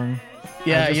this song.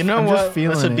 Yeah, you know I'm what? Just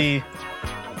feeling That's a it. B.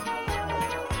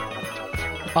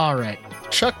 All right,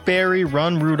 Chuck Berry,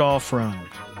 "Run Rudolph Run."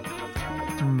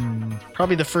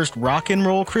 Probably the first rock and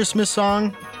roll Christmas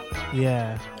song.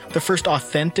 Yeah. The first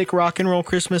authentic rock and roll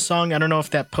Christmas song. I don't know if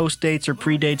that postdates or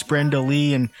predates Brenda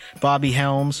Lee and Bobby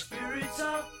Helms,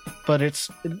 but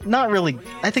it's not really.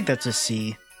 I think that's a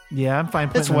C. Yeah, I'm fine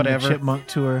putting It's it on the whatever. Chipmunk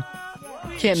tour.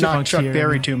 Can't knock Chipmunk Chuck tier.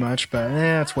 Berry too much, but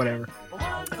it's whatever.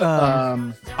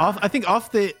 I think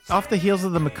off the heels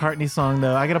of the McCartney song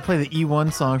though, I gotta play the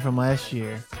E1 song from last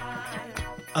year.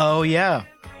 Oh yeah,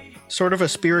 sort of a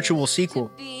spiritual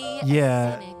sequel.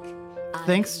 Yeah.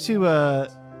 Thanks to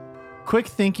quick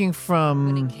thinking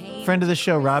from friend of the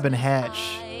show Robin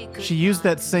Hatch, she used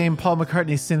that same Paul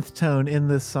McCartney synth tone in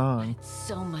this song.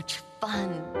 So much fun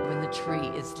when the tree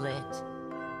is lit.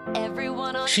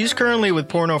 Everyone on She's currently with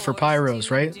Porno for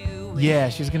Pyros, right? Yeah,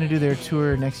 she's gonna do their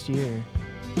tour next year.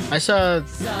 I saw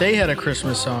they had a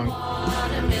Christmas song.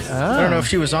 I don't know if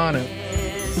she was on it.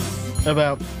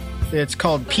 It's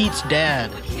called Pete's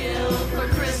Dad. I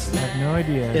have no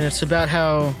idea. And it's about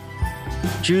how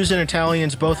Jews and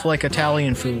Italians both like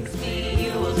Italian food.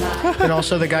 And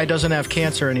also the guy doesn't have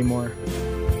cancer anymore.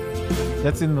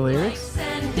 That's in the lyrics?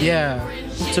 Yeah.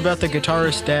 It's about the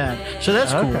guitarist's dad. So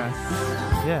that's cool. Okay.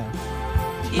 Yeah.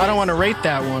 I don't want to rate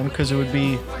that one because I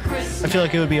feel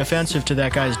like it would be offensive to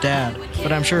that guy's dad.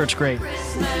 But I'm sure it's great.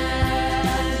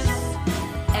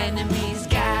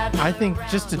 I think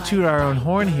just to toot our own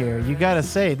horn here, you gotta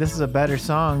say this is a better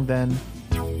song than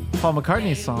Paul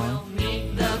McCartney's song.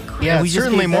 Yeah, we it's just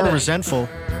certainly gave that more a- resentful.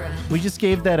 We just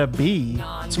gave that a B.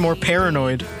 It's more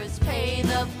paranoid.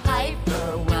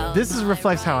 This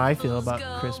reflects how I feel about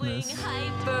Christmas.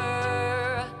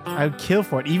 I would kill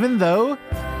for it. Even though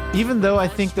I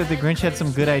think that the Grinch had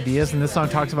some good ideas and this song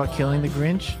talks about killing the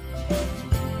Grinch,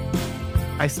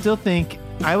 I still think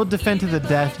I will defend to the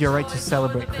death your right to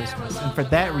celebrate Christmas. And for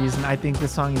that reason, I think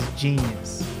this song is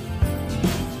genius.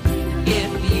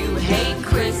 If you hate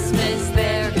Christmas,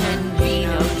 there can be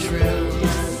no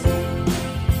truce.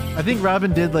 I think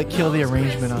Robin did like kill the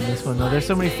arrangement on this one though. There's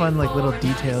so many fun like little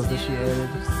details that she added.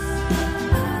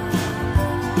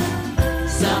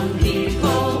 Some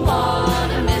people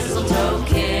want a mistletoe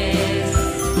kiss,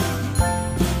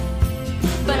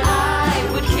 but I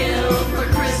would kill for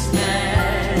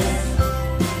Christmas.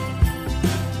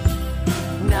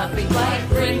 Nothing quite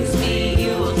brings me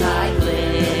Yuletide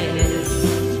bliss,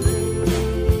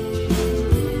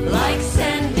 like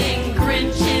sending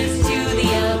Grinches to the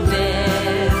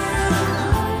abyss.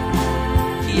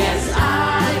 Yes,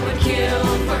 I would kill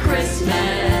for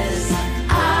Christmas.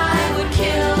 I would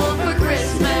kill for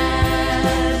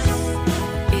Christmas.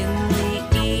 In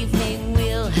the evening,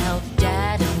 we'll help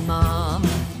Dad and Mom.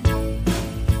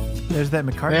 There's that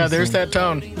McCartney. Yeah, there's scene. that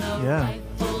tone. Yeah.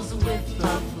 Rifles with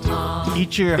a plum.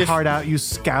 Eat your heart out, you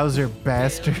scouser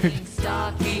bastard.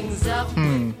 Stockings up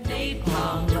with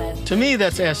napalm. Let To me,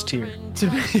 that's S tier.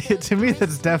 to me,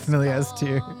 that's definitely S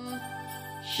tier.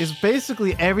 It's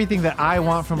basically everything that I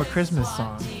want from a Christmas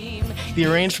song. The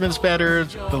arrangement's better.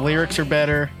 The lyrics are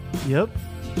better. Yep.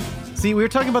 See, we were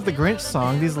talking about the Grinch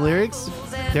song. These lyrics,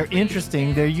 they're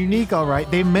interesting. They're unique, all right.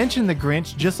 They mention the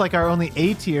Grinch just like our only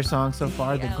A tier song so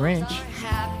far, the Grinch.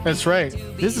 That's right.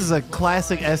 This is a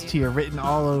classic S tier written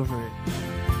all over it.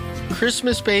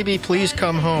 Christmas Baby, Please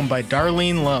Come Home by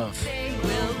Darlene Love.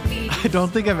 I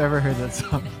don't think I've ever heard that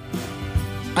song.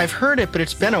 I've heard it, but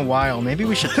it's been a while. Maybe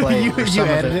we should play you some of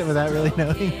added it. it without really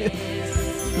knowing it.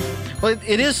 Well,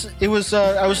 it was.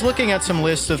 I was looking at some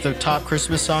lists of the top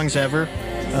Christmas songs ever,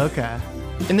 Okay.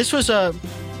 and this was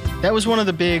that was one of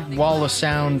the big Wall of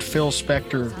Sound Phil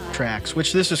Spector tracks,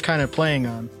 which this is kind of playing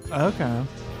on. Okay.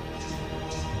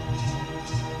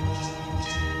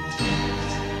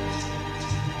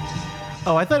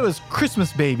 Oh, I thought it was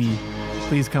Christmas Baby,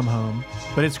 Please Come Home.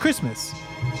 But it's Christmas.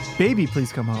 Baby,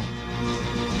 Please Come Home.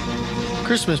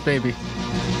 Christmas Baby.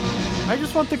 I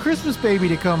just want the Christmas baby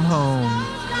to come home.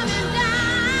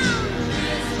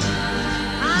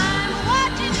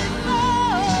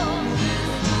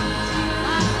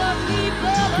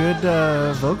 Good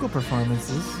vocal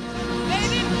performances.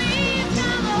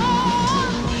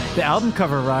 The album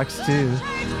cover rocks too.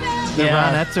 The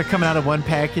Yeah. Ronettes are coming out of one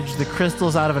package, the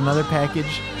Crystals out of another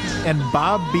package, and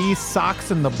Bob B.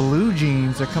 Socks and the Blue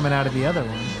Jeans are coming out of the other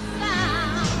one.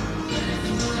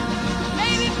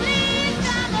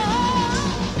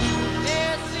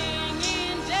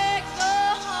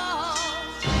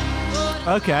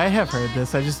 Okay, I have heard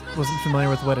this. I just wasn't familiar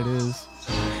with what it is.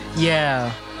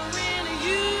 Yeah.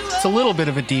 It's a little bit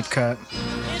of a deep cut.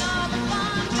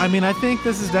 I mean, I think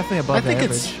this is definitely above I think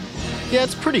average.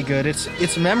 it's pretty good.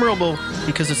 It's memorable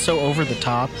because it's so over the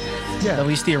top. Yeah. At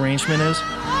least the arrangement is.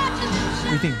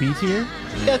 You think B tier?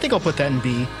 Yeah, I think I'll put that in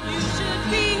B.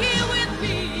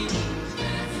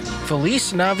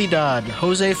 Feliz Navidad,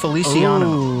 Jose Feliciano.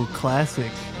 Ooh,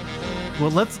 classic. Well,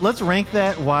 let's rank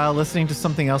that while listening to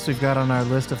something else we've got on our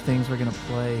list of things we're gonna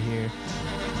play here.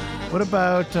 What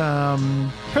about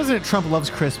President Trump Loves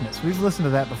Christmas? We've listened to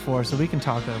that before, so we can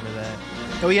talk over that.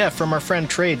 Oh yeah, from our friend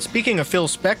Trade. Speaking of Phil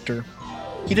Spector,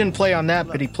 he didn't play on that,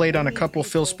 but he played on a couple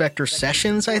Phil Spector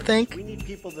sessions, I think. We need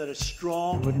people that are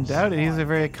strong. Wouldn't doubt it. He's a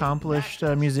very accomplished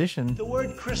musician. The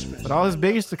word Christmas. But all his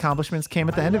biggest accomplishments came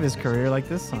at the end of his career, like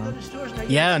this song.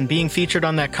 Yeah, and being featured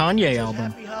on that Kanye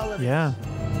album. Happy holiday. Yeah.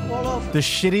 All over. The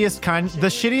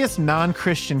shittiest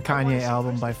non-Christian Kanye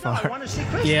album by I far. want to see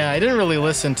Christmas. Yeah, I didn't really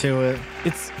listen to it.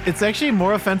 It's actually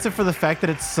more offensive for the fact that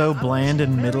it's so bland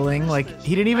and middling. Like,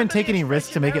 he didn't even take any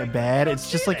risk to make it bad. It's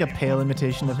just like a pale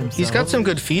imitation of himself. He's got some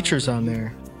good features on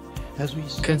there.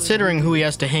 Considering who he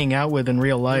has to hang out with in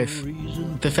real life,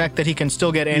 the fact that he can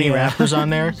still get any Yeah. rappers on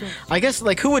there, I guess,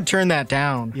 like, who would turn that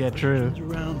down? Yeah, true.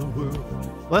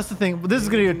 Well, that's the thing. This is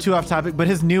going to go too off topic, but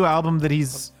his new album that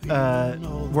he's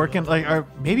working, like, or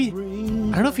maybe, I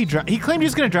don't know if he claimed he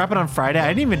was going to drop it on Friday. I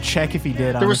didn't even check if he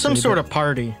did. There was some honestly, sort but of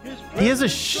party. He has a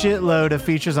shitload of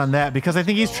features on that because I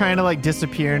think he's trying to, like,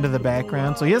 disappear into the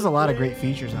background. So he has a lot of great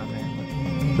features on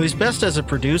there. But he's best as a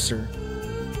producer,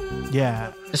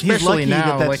 Yeah. He's especially lucky that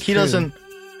now. that's Like, he true. doesn't.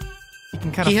 He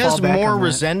can kind of He fall has back more on that.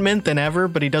 resentment than ever,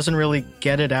 but he doesn't really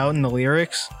get it out in the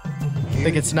lyrics.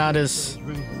 Like, it's not as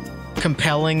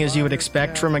compelling as you would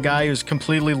expect from a guy who's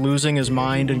completely losing his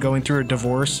mind and going through a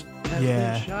divorce.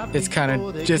 Yeah. It's kind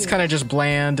of just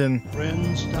bland and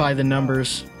by the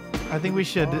numbers. I think we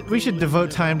should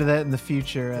devote time to that in the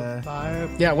future.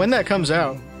 Yeah, when that comes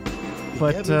out.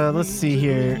 But let's see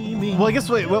here. Well, I guess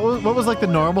wait, what was like the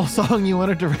normal song you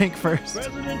wanted to rank first?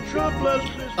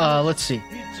 Let's see.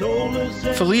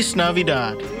 Feliz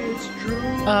Navidad.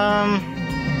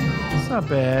 It's not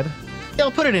bad. Yeah,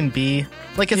 I'll put it in B.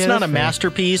 Like, it's Yeah, not a that's fair.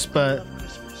 masterpiece, but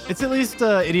It's at least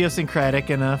idiosyncratic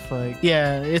enough. Like,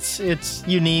 yeah, it's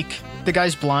unique. The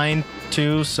guy's blind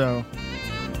too, so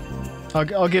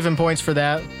I'll give him points for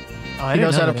that. oh, I He didn't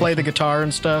knows know how to that, play the actually. guitar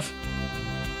and stuff.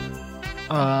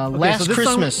 Last so this song-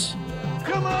 Christmas.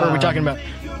 Or are we talking about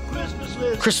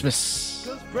Christmas?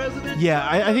 Yeah,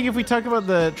 I think if we talk about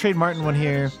the Trade Martin one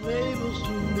here,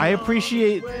 I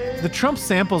appreciate the Trump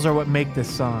samples are what make this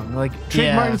song. Like Trade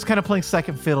Yeah. Martin's kind of playing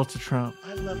second fiddle to Trump.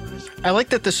 I like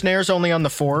that the snare's only on the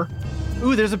 4.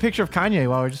 Ooh, there's a picture of Kanye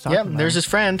while we're just talking. Yep, about there's him. his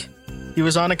friend. He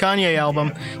was on a Kanye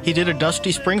album. He did a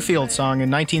Dusty Springfield song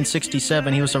in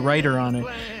 1967. He was a writer on it.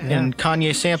 And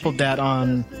Kanye sampled that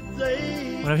on...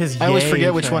 one of his. I always Yay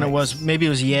forget which one it tracks. was. Maybe it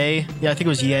was Yay. Yeah, I think it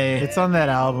was Yay. It's on that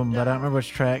album, but I don't remember which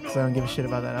track, so I don't give a shit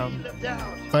about that album.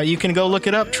 But you can go look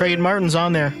it up. Trade Martin's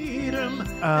on there.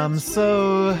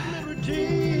 So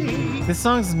this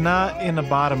song's not in the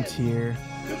bottom tier.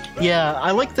 Yeah,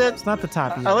 I like that. It's not the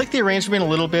top either. I like the arrangement a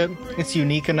little bit. It's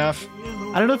unique enough.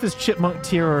 I don't know if it's Chipmunk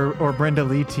tier or Brenda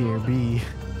Lee tier, B.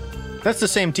 That's the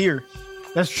same tier.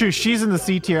 That's true. She's in the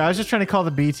C tier. I was just trying to call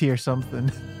the B tier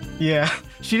something. Yeah.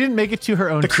 She didn't make it to her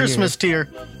own The tier. Christmas tier.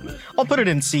 I'll put it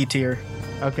in C tier.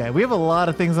 Okay, we have a lot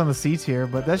of things on the C tier,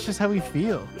 but that's just how we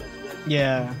feel.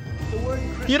 Yeah.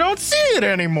 You don't see it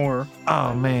anymore.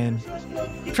 Oh man,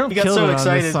 Trump You got killed so it on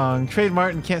excited. this song. Trade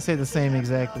Martin can't say the same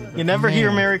exactly. but You never hear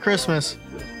man. Merry Christmas.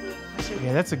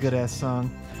 Yeah, that's a good ass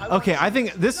song. Okay, I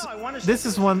think this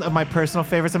is one of my personal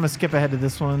favorites. I'm gonna skip ahead to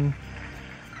this one.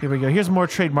 Here we go. Here's more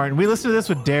Trade Martin. We listened to this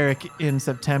with Derek in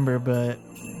September, but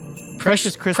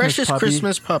Precious Christmas Puppy.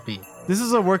 Christmas Puppy. This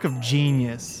is a work of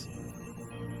genius.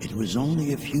 It was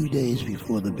only a few days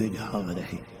before the big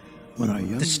holiday when our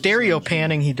young The stereo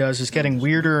panning he does is getting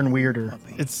weirder and weirder.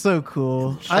 It's so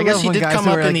cool. I guess love he when did guys come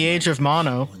who up are in like- the age of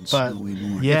mono, but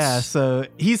Yeah, so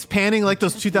he's panning like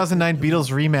those 2009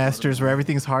 Beatles remasters where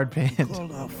everything's hard panned.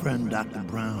 called our friend Dr.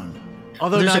 Brown.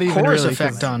 Although there's not a even chorus really,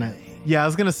 effect 'cause- on it. Yeah, I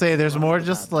was gonna say there's more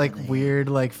just like weird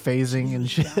like phasing and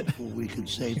shit. Before we could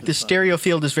save The stereo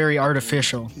field is very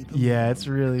artificial. Yeah, it's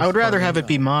really. I would rather fun. have it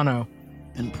be mono.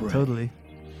 and pray. Totally.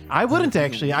 I wouldn't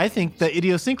actually. I think the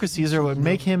idiosyncrasies are what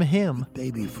make him him.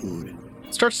 Baby food,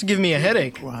 It starts to give me a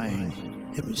headache.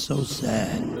 crying. It was so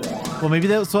sad. Well, maybe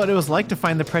that's what it was like to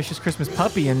find the precious Christmas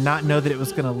puppy and not know that it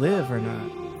was gonna live or not.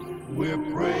 We're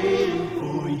praying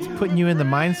for you. It's putting you in the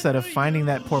mindset of finding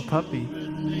that poor puppy.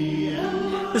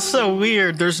 It's so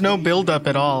weird. There's no build up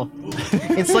at all.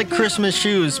 It's like Christmas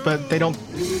shoes, but they don't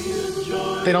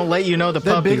let you know the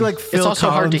That puppy. big like Phil it's also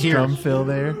hard to Collins hear. drum fill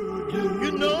there.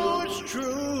 You know it's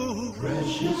true.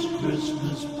 Precious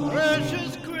Christmas puppy.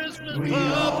 Precious Christmas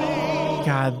puppy.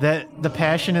 God, the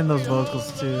passion in those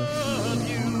vocals too.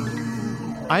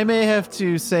 I may have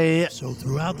to say So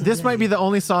throughout the this day, might be the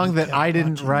only song that I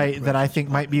didn't write that I think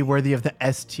might be worthy of the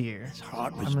S tier. his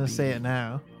heart was I'm gonna say it beating,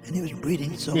 now. and he was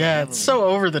breathing so Yeah, heavily, it's so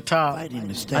over the top. fighting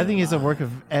to stay I think it's a alive. work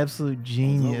of absolute Although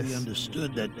genius. we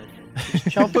understood that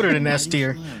I'll put it in S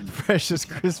tier. Precious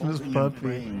Christmas hoping and puppy.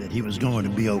 praying that he was going to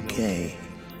be okay.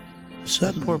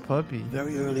 Suddenly, Poor puppy.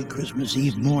 very early Christmas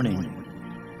Eve morning,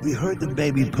 we heard the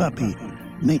baby puppy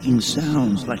making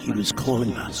sounds like he was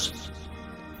calling us.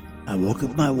 I woke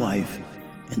up my wife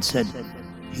and said,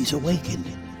 "He's awakened.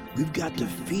 We've got to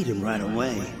feed him right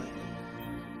away."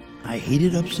 I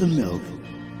heated up some milk,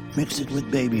 mixed it with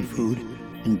baby food,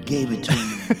 and gave it to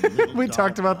him. We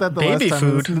talked about that the Baby last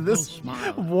time we food. listened to this.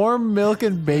 Warm milk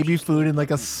and baby food in like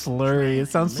a slurry. It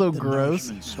sounds so gross.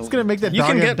 It's gonna make that You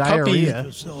dog can have get puppy-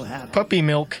 diarrhea. So happy. Puppy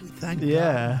milk. Thank God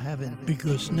Yeah. for heaven,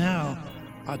 because now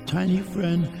our tiny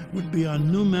friend would be a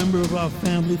new member of our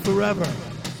family forever.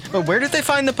 But where did they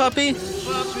find the puppy?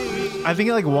 I think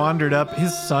it like wandered up.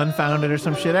 His son found it or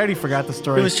some shit. I already forgot the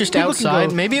story. It was just People can outside.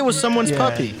 go- Maybe it was someone's Yeah.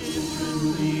 puppy.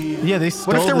 Yeah, they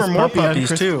stole if there this were more puppy on puppies,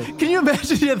 Christ- too? Can you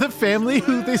imagine? Yeah, the family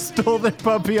who they stole their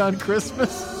puppy on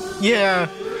Christmas. Yeah,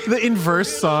 The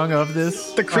inverse song of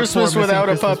this. the Christmas Poor missing without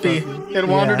a Christmas puppy. It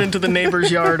wandered Yeah. into the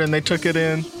neighbor's yard and they took it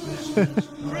in.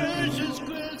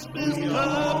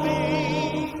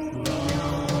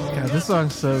 God, this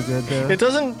song's so good though. It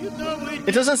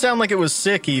doesn't sound like it was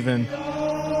sick even.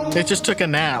 It just took a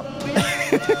nap.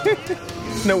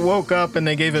 And it woke up and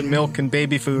they gave it milk and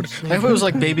baby food. I hope it was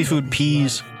like baby food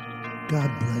peas. God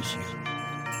bless you.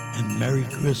 And Merry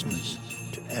Christmas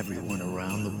to everyone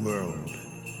around the world.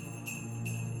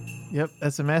 Yep,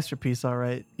 that's a masterpiece, all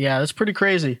right. Yeah, that's pretty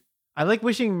crazy. I like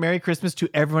wishing Merry Christmas to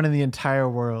everyone in the entire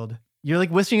world. You're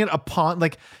like wishing it upon,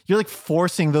 like you're like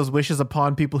forcing those wishes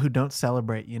upon people who don't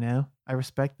celebrate, you know? I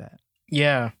respect that.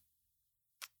 Yeah.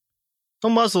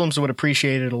 Some Muslims would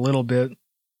appreciate it a little bit.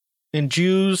 And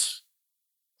Jews,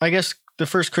 I guess the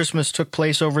first Christmas took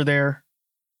place over there.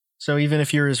 So even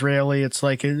if you're Israeli, it's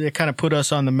like it kind of put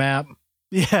us on the map.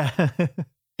 Yeah.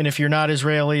 And if you're not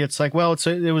Israeli, it's like, well,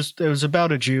 it was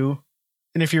about a Jew.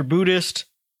 And if you're Buddhist,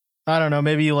 I don't know,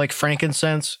 maybe you like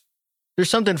frankincense. There's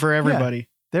something for everybody.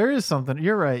 There is something.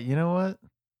 You're right. You know what?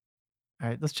 All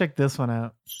right, let's check this one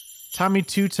out. Tommy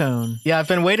Two Tone. Yeah, I've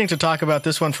been waiting to talk about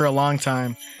this one for a long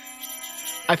time.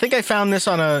 I think I found this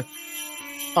on a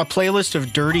playlist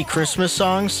of dirty Christmas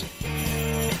songs.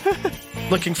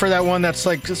 Looking for that one that's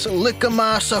like, lick a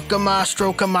ma, suck a ma,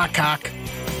 stroke a ma cock.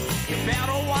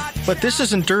 But this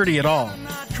isn't dirty at all.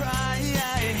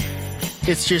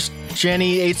 It's just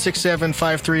Jenny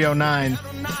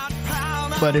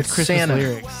 867-5309. But it's Christmas Santa.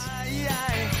 lyrics.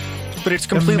 But it's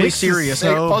completely mix is serious.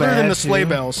 so Other than bad, the sleigh too.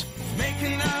 bells.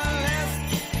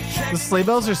 The sleigh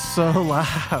bells are so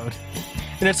loud.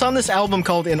 And it's on this album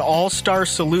called An All-Star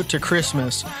Salute to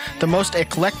Christmas, the most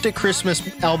eclectic Christmas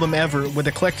album ever, with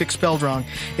eclectic spelled wrong.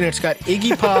 And it's got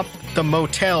Iggy Pop, The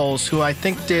Motels, who I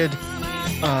think did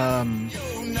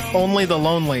Only the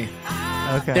Lonely.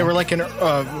 Okay. They were like an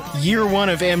year one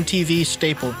of MTV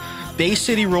staple. Bay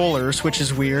City Rollers, which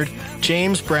is weird.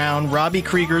 James Brown, Robbie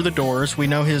Krieger, The Doors. We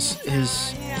know his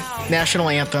national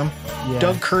anthem. Yeah.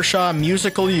 Doug Kershaw,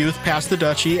 Musical Youth, Pass the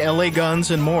Dutchie, LA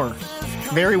Guns, and more.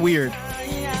 Very weird.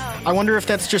 I wonder if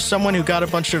that's just someone who got a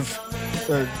bunch of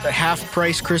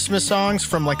half-price Christmas songs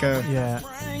from like a Yeah.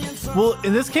 Well,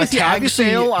 in this case, tag obviously,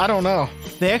 sale. I don't know.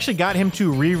 they actually got him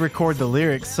to re-record the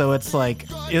lyrics, so it's like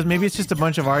maybe it's just a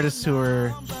bunch of artists who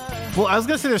are. Well, I was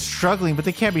gonna say they're struggling, but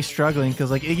they can't be struggling because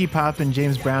like Iggy Pop and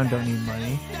James Brown don't need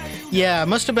money. Yeah, it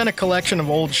must have been a collection of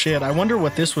old shit. I wonder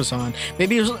what this was on.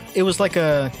 Maybe it was like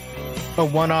a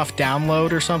one-off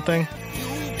download or something.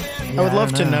 I would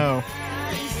love to know.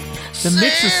 The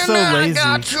mix is so Santa, lazy.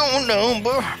 I got your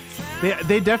number.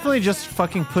 They definitely just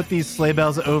fucking put these sleigh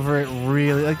bells over it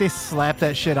really. Like they slap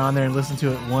that shit on there and listen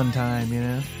to it one time, you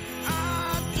know?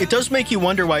 It does make you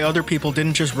wonder why other people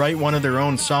didn't just write one of their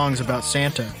own songs about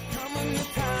Santa.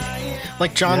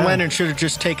 Like John Yeah. Lennon should have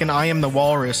just taken I Am the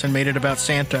Walrus and made it about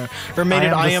Santa. Or made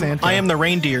it Santa. I Am the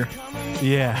Reindeer.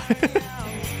 Yeah.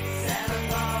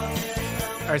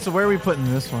 All right, so where are we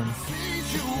putting this one?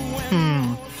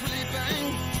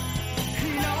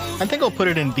 I think I'll put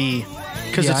it in B.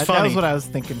 Because Yeah, it's that funny. was what I was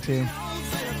thinking too.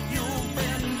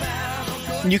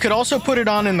 You could also put it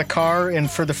on in the car, and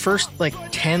for the first like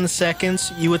 10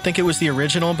 seconds, you would think it was the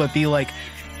original, but be like,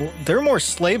 well, there are more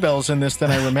sleigh bells in this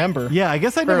than I remember. Yeah, I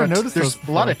guess I never noticed There's those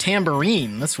a lot before. of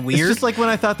tambourine. That's It's weird. just like when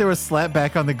I thought there was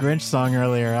slapback on the Grinch song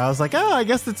earlier. I was like, oh, I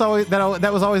guess it's always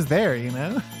that was always there, you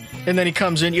know? And then he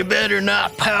comes in, you better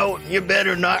not pout, you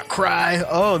better not cry.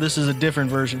 Oh, this is a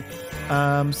different version.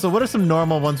 So what are some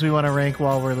normal ones we want to rank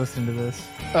while we're listening to this?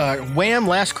 Wham!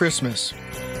 Last Christmas.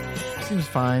 Seems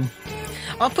fine.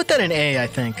 I'll put that in A, I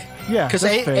think. Yeah, Because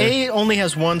that's fair. A only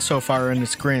has one so far, and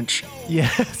it's Grinch. Yeah,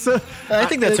 so I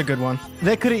think that's a good one.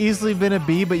 That could have easily been a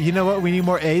B, but you know what? We need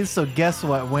more A's, so guess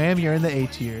what? Wham, you're in the A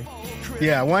tier.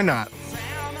 Yeah, why not?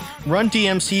 Run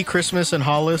DMC, Christmas, and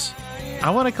Hollis. I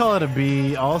want to call it a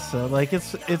B also. Like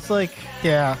it's like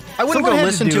Yeah, I wouldn't Someone go had to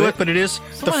listen do to it. it, but it is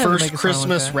Someone the had to first make a song like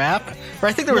Christmas that. rap. Or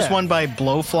I think there was Yeah. one by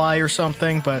Blowfly or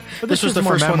something, but But this was is the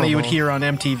more first one that you would memorable. hear on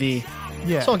MTV.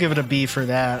 Yeah. So I'll give it a B for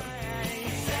that.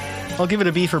 I'll give it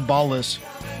a B for Ballless,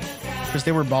 because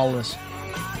they were ballless.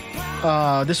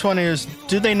 This one is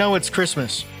Do They Know It's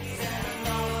Christmas?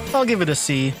 I'll give it a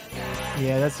C.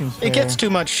 Yeah, that seems fair. It gets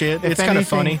too much shit. If It's kind of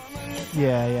anything- funny.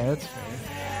 Yeah, that's fair.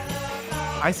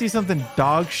 I see something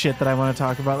dog shit that I want to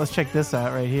talk about. Let's check this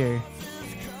out right here.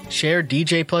 Share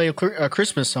DJ play a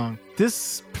Christmas song.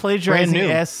 This plagiarizing Brand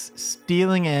new. ass,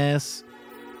 stealing ass,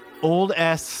 old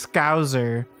ass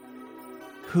scouser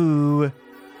who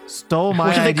stole my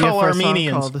What do they idea call for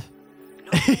Armenians? a song called.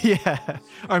 Yeah,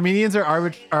 Armenians are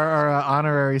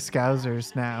honorary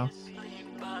scousers now.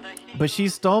 But she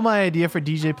stole my idea for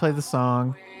DJ play the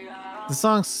song. The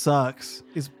song sucks.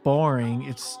 It's boring.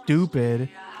 It's stupid.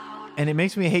 And it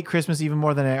makes me hate Christmas even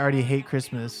more than I already hate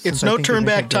Christmas. It's since I no think it turn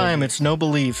makes back it good. time. It's no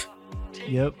believe.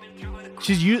 Yep.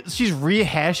 She's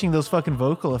rehashing those fucking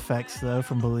vocal effects though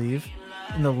from Believe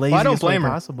in the laziest don't blame way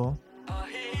her. possible.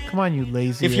 Come on, you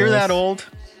lazy. If you're ass. that old,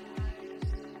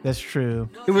 That's true.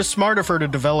 it was smart of her to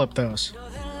develop those.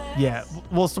 Yeah.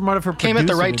 Well, smart of her Came at the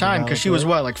producer right to time because she develop was it.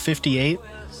 what, like 58?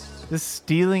 This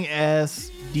stealing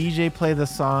ass DJ play the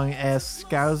song ass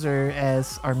scouser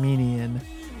ass Armenian.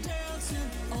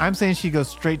 I'm saying she goes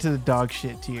straight to the dog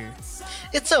shit tier.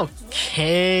 It's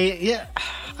okay. Yeah,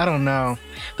 I don't know.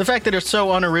 The fact that it's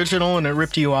so unoriginal and it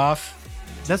ripped you off.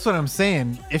 That's what I'm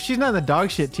saying. If she's not in the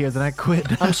dog shit tier, then I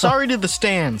quit. I'm sorry to the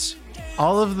stands.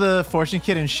 All of the Fortune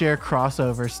Kid and Cher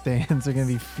crossover stands are gonna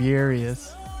be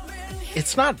furious.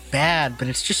 It's not bad, but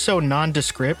it's just so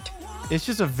nondescript. It's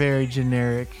just a very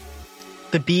generic.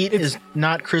 The beat is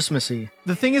not Christmassy.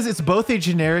 The thing is, it's both a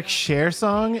generic Cher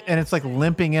song and it's like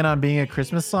limping in on being a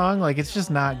Christmas song. Like, it's just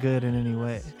not good in any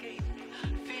way.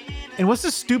 And what's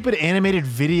the stupid animated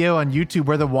video on YouTube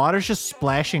where the water's just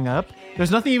splashing up?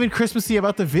 There's nothing even Christmassy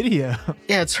about the video.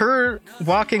 Yeah, it's her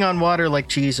walking on water like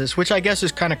Jesus, which I guess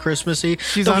is kind of Christmassy.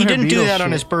 She's Though on he her didn't do Beatles that on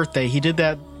shit. his birthday. He did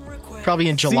that probably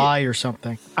in July or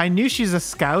something. I knew she's a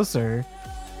Scouser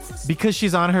because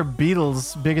she's on her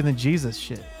Beatles Bigger Than Jesus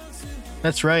shit.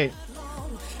 That's right.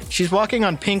 She's walking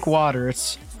on pink water.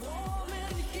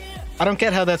 I don't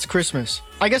get how that's Christmas.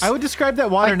 I guess I would describe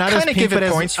that water I not as kind of pink, give but it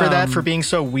as points for that for being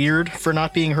so weird, for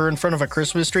not being her in front of a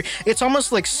Christmas tree. It's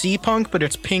almost like sea punk, but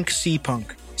it's pink sea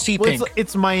punk. Sea well, pink.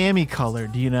 it's Miami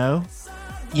colored, you know?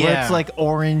 Yeah. Where it's like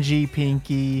orangey,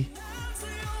 pinky.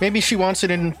 Maybe she wants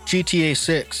it in GTA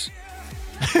 6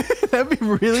 That'd be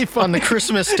really fun. on the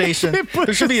Christmas station. Put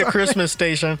There should be this a on Christmas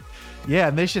station. Yeah,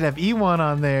 and they should have E1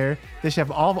 on there. They should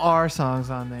have all of our songs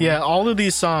on there. Yeah, all of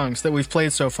these songs that we've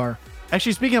played so far.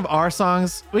 Actually, speaking of our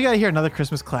songs, we gotta hear another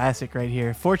Christmas classic right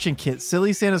here. Fortune Kit,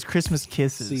 Silly Santa's Christmas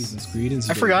Kisses. Season's greetings.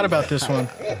 I forgot about this one.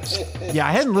 Yeah,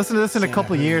 I hadn't listened to this in a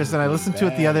couple years, and I listened to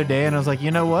it the other day, and I was like,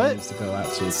 you know what?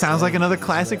 Sounds like another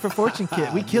classic for Fortune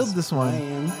Kit. We killed this one.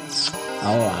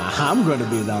 Oh, I'm going to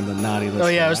be down the naughty list. Oh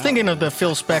yeah, I was thinking of the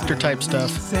Phil Spector type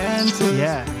stuff.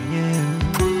 Yeah.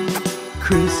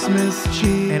 Christmas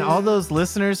cheer. And all those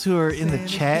listeners who are in the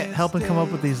chat helping come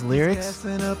up with these lyrics,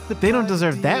 they don't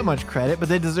deserve that much credit, but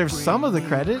they deserve some of the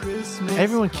credit.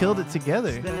 Everyone killed it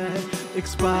together.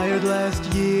 Expired last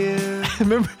year.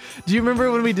 Do you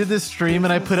remember when we did this stream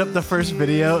and I put up the first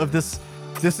video of this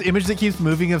image that keeps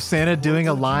moving of Santa doing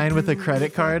a line with a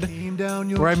credit card,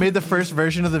 where I made the first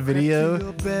version of the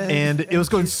video and it was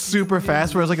going super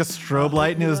fast, where it was like a strobe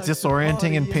light and it was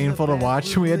disorienting and painful to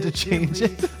watch. We had to change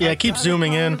it. Yeah, keep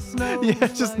zooming in. Yeah,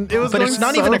 it was. But going it's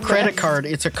not so even a credit fast. card.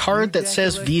 It's a card that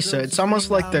says Visa. It's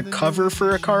almost like the cover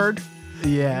for a card.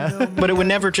 Yeah. But it would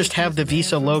never just have the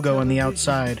Visa logo on the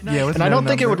outside. Yeah, with and I no don't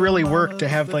think it number. would really work to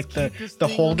have like the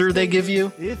holder they give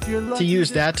you to use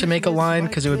that to make a line,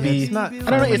 because it would be, It's not I don't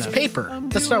know, firm it's enough. paper.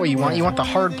 That's not what you want. You want the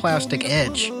hard plastic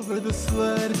edge. But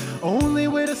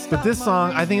this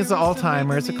song, I think it's an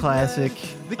all-timer. It's a classic.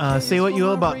 Say what you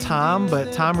will about Tom,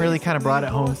 but Tom really kind of brought it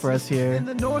home for us here.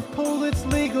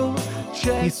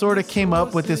 He sort of came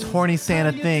up with this horny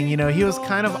Santa thing. You know, he was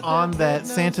kind of on that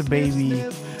Santa baby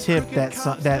tip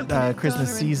that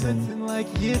Christmas season.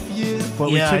 But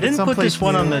we Yeah, took I it didn't put someplace this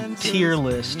one on new. the tier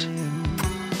list,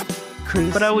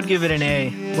 but I would give it an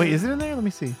A. Wait, is it in there? Let me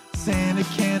see. Santa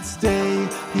can't stay.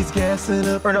 He's gassing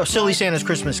up. Or no, Silly Santa's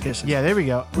Christmas Kisses. Yeah, there we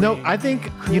go. No, I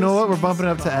think, you know what? We're bumping it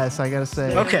up to S, I gotta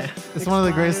say. Okay. It's one of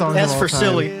the greatest songs S of all for time.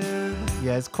 silly.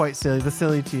 Yeah, it's quite silly. The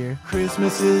silly tier.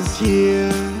 Christmas is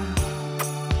here.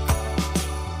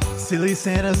 Silly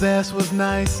Santa's ass was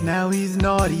nice, now he's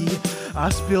naughty. I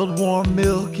spilled warm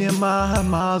milk in my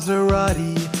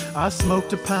Maserati. I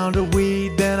smoked a pound of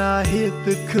weed, then I hit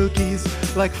the cookies.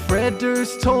 Like Fred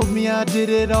Durst told me, I did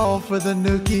it all for the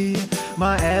nookie.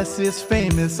 My ass is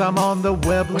famous, I'm on the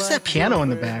web. What's that piano in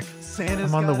the back?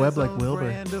 I'm on the web like Wilbur.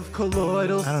 I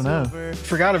don't know.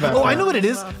 Forgot about Oh, that. I know what it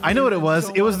is. I know what it was.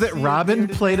 It was that Robin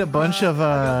played a bunch of,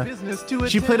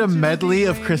 she played a medley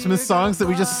of Christmas songs that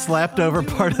we just slapped over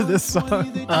part of this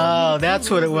song. Oh, that's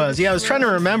what it was. Yeah, I was trying to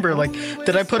remember, like,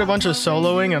 did I put a bunch of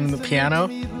soloing on the piano?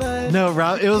 No,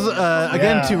 it was,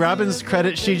 again, Yeah. to Robin's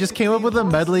credit, she just came up with a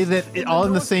medley that all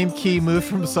in the same key moved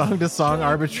from song to song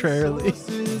arbitrarily.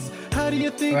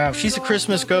 Wow, she's a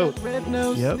Christmas goat.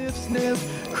 Yep.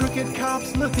 Crooked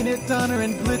cops looking at Donner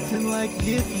and blitzing like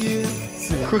yip yip.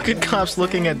 Crooked cops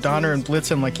looking at Donner and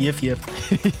blitzing like yip yip. Oh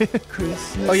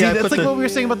See, yeah, I that's put like what we the, were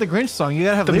saying about the Grinch song. You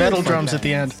gotta have the lyrics metal like drums that. at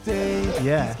the end.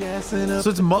 Yeah. So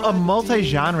it's a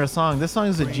multi-genre song. This song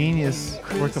is a genius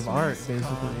work of art,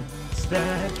 basically.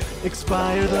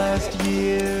 Expired last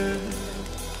year.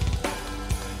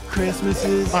 Christmas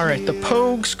is All right, the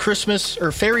Pogues Christmas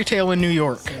or Fairy Tale in New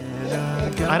York.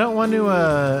 I don't want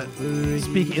to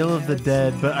speak ill of the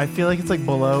dead, but I feel like it's like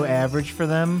below average for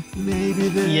them.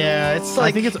 Yeah, it's I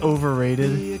like think it's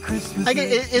overrated.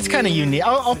 it's kind of unique.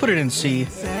 I'll put it in C.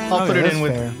 I'll put it that's in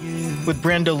fair. with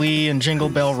Brenda Lee and Jingle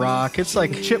Bell Rock. It's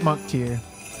like Chipmunk tier.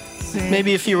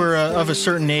 maybe if you were of a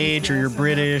certain age or you're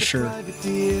British or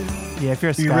Yeah, if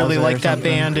you're a you really Scouser or like that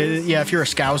something. band. Yeah, if you're a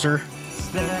Scouser.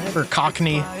 or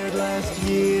Cockney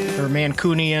or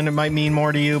Mancunian. It might mean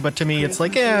more to you, but to me, it's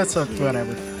like, yeah, it's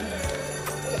whatever.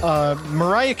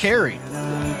 Mariah Carey.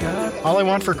 All I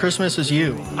Want for Christmas Is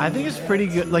You. I think it's pretty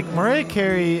good. Like, Mariah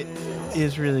Carey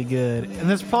is really good. And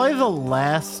that's probably the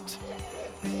last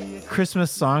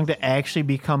Christmas song to actually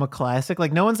become a classic.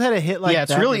 Like, no one's had a hit like that.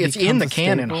 Yeah, it's in the becomes a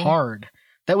canon staple. hard.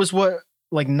 That was what,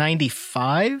 like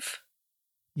 95?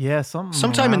 Yeah,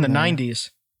 sometime in the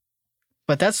 90s.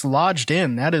 But that's lodged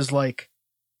in. That is like,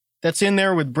 that's in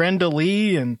there with Brenda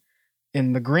Lee and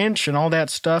The Grinch and all that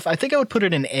stuff. I think I would put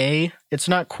it in A. It's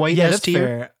not quite S that's tier.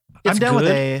 fair. It's I'm down with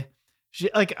good. A.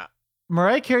 Like,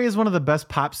 Mariah Carey is one of the best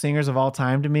pop singers of all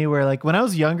time to me, where like when I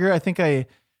was younger, I think I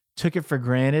took it for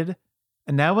granted.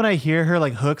 And now when I hear her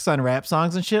like hooks on rap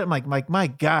songs and shit, I'm like, my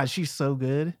God, she's so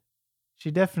good.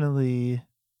 She definitely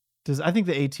does. I think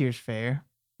the A tier is fair.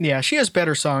 Yeah, she has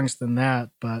better songs than that,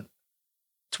 but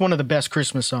it's one of the best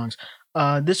Christmas songs.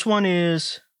 This one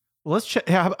is... Well, let's check.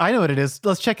 Yeah, I know what it is.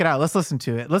 Let's check it out. Let's listen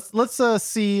to it. Let's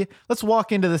see. Let's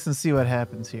walk into this and see what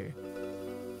happens here.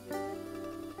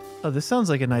 Oh, this sounds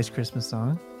like a nice Christmas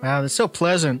song. Wow, that's so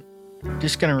pleasant.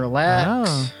 Just gonna relax.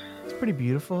 Oh, it's pretty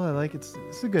beautiful. I like it.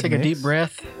 It's a good Take a mix. deep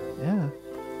breath. Yeah.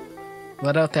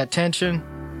 Let out that tension.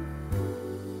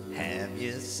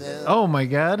 Oh my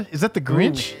God. Is that the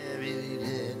Grinch?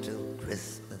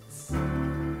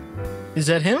 Is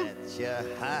that him?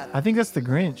 I think that's the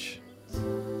Grinch.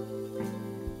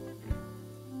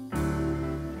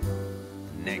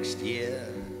 Next year,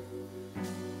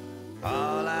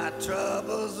 all our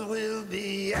troubles will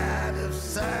be out of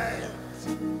sight.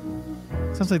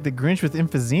 Sounds like the Grinch with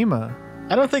emphysema.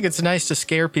 I don't think it's nice to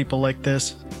scare people like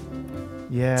this.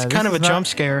 Yeah. It's this kind of is a jump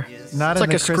scare. Not It's in like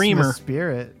the a screamer. Christmas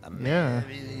spirit. Yeah.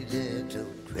 Little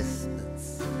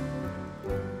Christmas,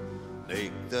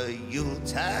 make the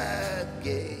Yuletide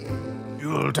gay.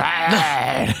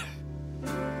 Yuletide.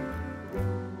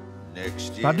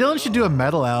 Next year, Bob Dylan should do a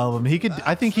metal album.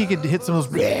 I think he could hit some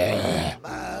of those.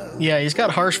 Yeah, he's got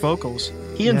harsh vocals.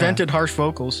 He invented harsh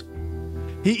vocals.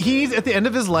 He needs, at the end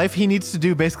of his life, he needs to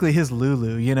do basically his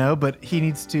Lulu, you know, but he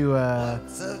needs to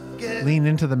lean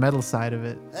into the metal side of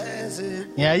it.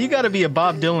 Yeah, you got to be a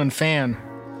Bob Dylan fan.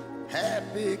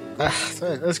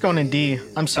 That's going in D.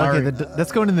 I'm sorry. Okay,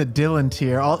 that's going in the Dylan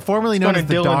tier, formerly known as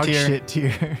the Dylan dog tier. shit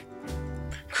tier.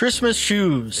 Christmas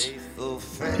shoes.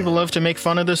 People love to make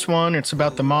fun of this one. It's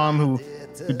about the mom who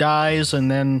dies, and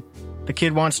then the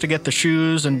kid wants to get the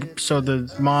shoes, and so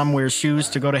the mom wears shoes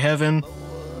to go to heaven.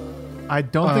 I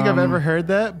don't think I've ever heard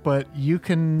that, but you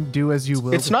can do as you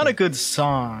will. It's not a good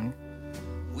song.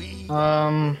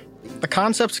 The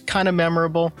concept's kind of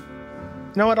memorable.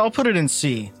 You know what? I'll put it in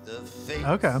C.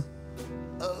 Okay.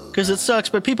 Because it sucks,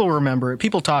 but people remember it.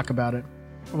 People talk about it.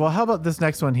 Well, how about this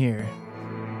next one here?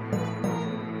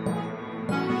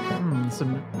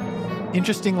 Some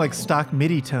interesting, like, stock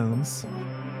MIDI tones.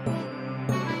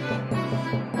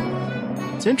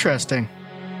 It's interesting.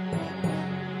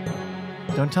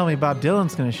 Don't tell me Bob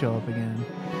Dylan's going to show up again.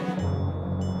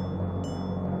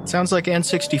 Sounds like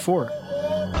N64.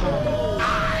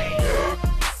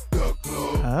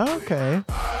 Okay.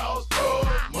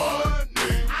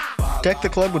 Deck the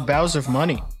club with boughs of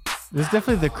money. This is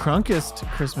definitely the crunkest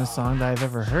Christmas song that I've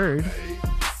ever heard.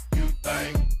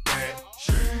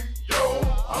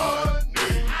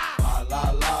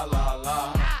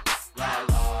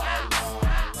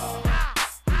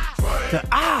 The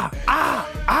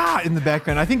in the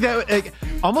background. I think that like,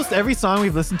 almost every song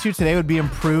we've listened to today would be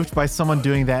improved by someone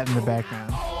doing that in the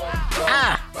background.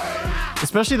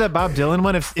 Especially that Bob Dylan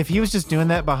one. If he was just doing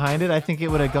that behind it, I think it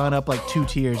would have gone up like 2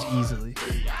 tiers easily.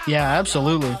 Yeah,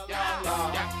 absolutely.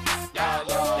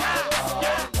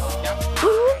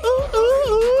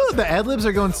 The ad-libs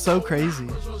are going so crazy.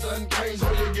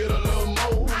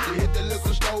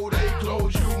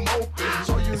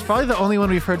 It's probably the only one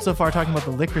we've heard so far talking about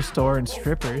the liquor store and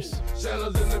strippers.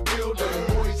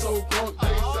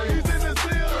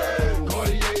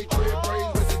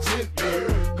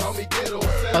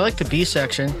 I like the B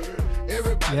section.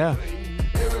 Yeah.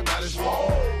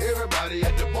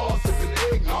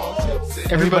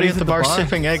 Everybody at the bar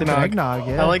sipping eggnog.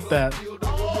 Yeah. I like that.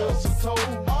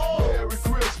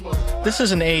 This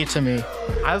is an A to me.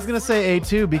 I was gonna say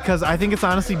A2 because I think it's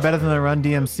honestly better than the Run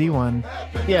DMC one.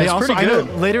 Yeah, they it's also, pretty good.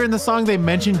 I know later in the song they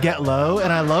mention Get Low,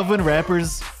 and I love when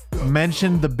rappers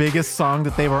mention the biggest song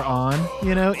that they were on,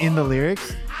 you know, in the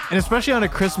lyrics. And especially on a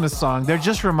Christmas song, they're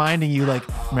just reminding you, like,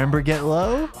 remember Get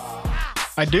Low?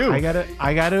 I do. I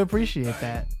gotta appreciate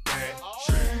that.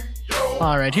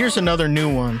 All right, here's another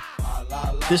new one.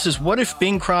 This is What If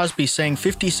Bing Crosby sang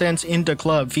 50 Cent's Into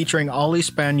Club featuring Ollie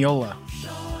Spagnola.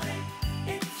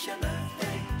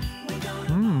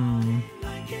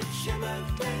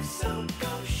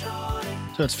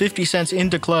 So it's 50 cents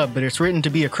into club, but it's written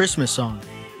to be a Christmas song.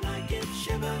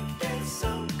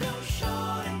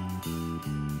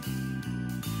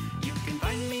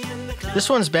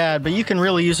 This one's bad, but you can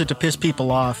really use it to piss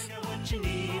people off.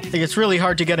 Like, it's really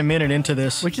hard to get a minute into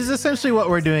this. Which is essentially what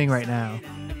we're doing right now.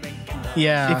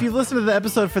 Yeah. If you listen to the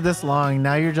episode for this long,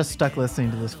 now you're just stuck listening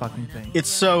to this fucking thing. It's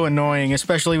so annoying,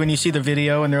 especially when you see the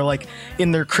video and they're like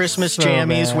in their Christmas So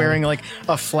jammies bad. wearing like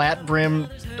a flat brim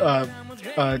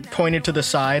pointed to the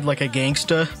side like a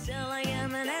gangsta.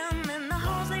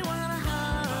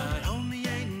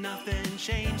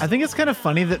 I think it's kind of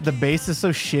funny that the bass is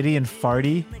so shitty and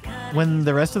farty when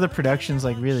the rest of the production's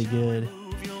like really good.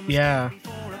 Yeah.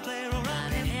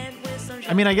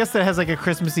 I mean, I guess that has like a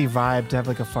Christmassy vibe to have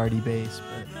like a farty bass,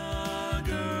 but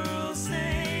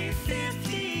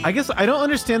I guess I don't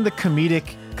understand the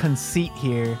comedic conceit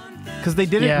here because they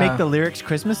didn't make the lyrics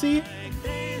Christmassy.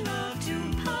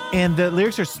 And the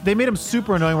lyrics they made them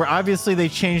super annoying where obviously they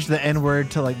changed the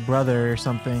N-word to like brother or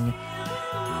something.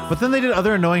 But then they did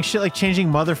other annoying shit like changing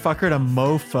motherfucker to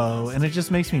mofo, and it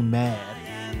just makes me mad.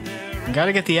 You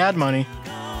gotta get the ad money.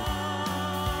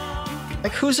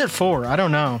 Like, who's it for? I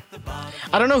don't know.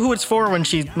 I don't know who it's for when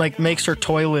she like makes her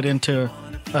toilet into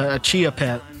a chia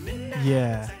pet.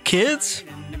 Yeah. Kids?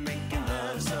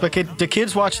 But do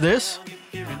kids watch this?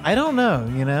 I don't know,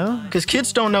 you know? Because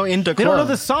kids don't know Into Club. They don't know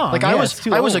the song. Like, Yeah, I it's too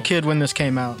was a old. kid when this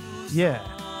came out. Yeah.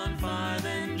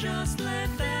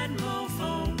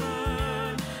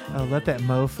 Oh, let that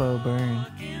mofo burn.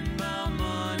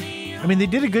 I mean, they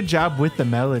did a good job with the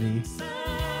melody.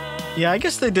 Yeah, I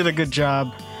guess they did a good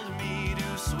job.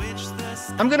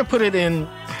 I'm gonna put it in.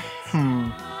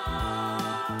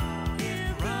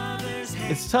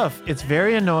 It's tough. It's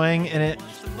very annoying, and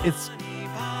it's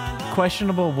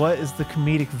questionable what is the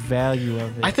comedic value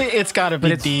of it. I think it's gotta But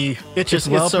be it's- D. It's it's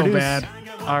so produced. bad.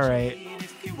 All right.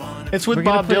 It's with We're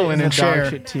gonna Bob put it Dylan in the and dog Cher.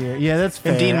 shit tier. Yeah, that's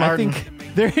fair. And Dean Martin. I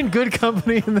think they're in good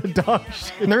company in the dog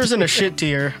shit. And there isn't a shit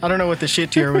tier. I don't know what the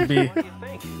shit tier would be.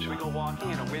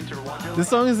 This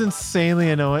song is insanely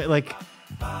annoying. Like,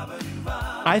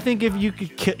 I think if you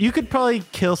could you could probably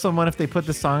kill someone if they put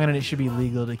the song on, and it should be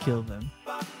legal to kill them.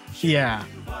 Yeah.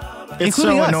 It's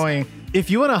Including so us. annoying. If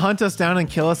you want to hunt us down and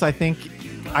kill us, I think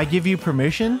I give you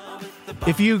permission.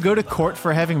 If you go to court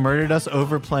for having murdered us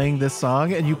over playing this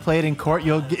song and you play it in court,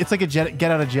 it's like a get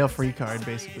out of jail free card,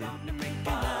 basically.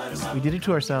 We did it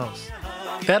to ourselves.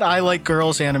 That I Like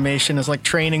Girls animation is like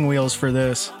training wheels for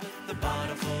this.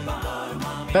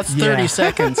 That's 30 Yeah.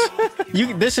 seconds.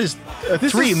 This is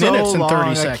This 3 is so minutes and 30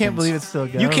 long. seconds. I can't believe it's still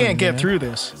going. You can't get man. through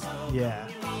this. Yeah.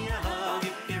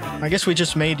 I guess we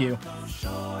just made you.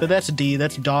 But that's D.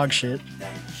 That's dog shit.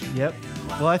 Yep.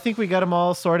 Well, I think we got them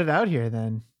all sorted out here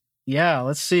then. Yeah,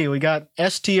 let's see. We got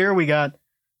S tier. We got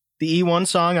the E1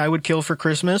 song, I Would Kill for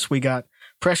Christmas. We got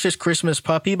Precious Christmas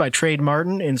Puppy by Trade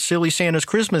Martin and Silly Santa's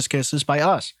Christmas Kisses by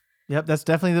us. Yep, that's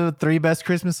definitely the 3 best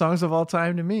Christmas songs of all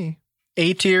time to me.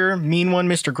 A tier, Mean One,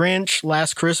 Mr. Grinch,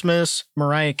 Last Christmas,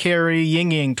 Mariah Carey,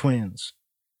 Ying Yang Twins.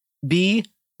 B,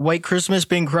 White Christmas,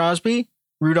 Bing Crosby,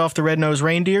 Rudolph the Red-Nosed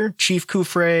Reindeer, Chief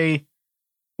Kufray.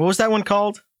 What was that one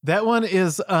called? That one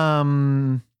is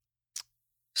Santa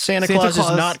Santa Claus is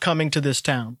Claus. not coming to this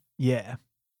town. Yeah.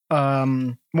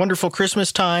 Wonderful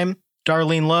Christmas Time,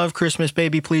 Darlene Love, Christmas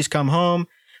Baby, Please Come Home,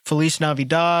 Feliz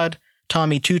Navidad,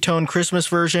 Tommy Two-Tone Christmas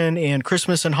version, and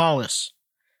Christmas in Hollis.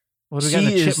 What do we got in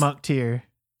C the is chipmunk tier?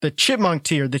 The Chipmunk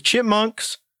tier. The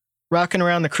Chipmunks, Rocking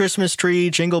Around the Christmas Tree,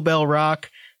 Jingle Bell Rock,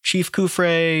 Chief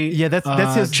Kufray. Yeah,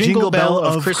 that's his Jingle Bell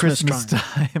of Christmas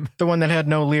time. The one that had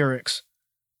no lyrics.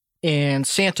 And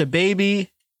Santa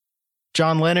Baby,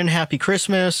 John Lennon, Happy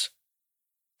Christmas,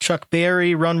 Chuck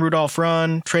Berry, Run Rudolph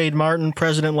Run, Trade Martin,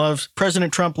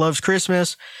 President Trump Loves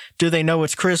Christmas, Do They Know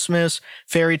It's Christmas,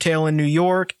 Fairy Tale in New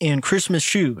York, and Christmas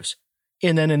Shoes.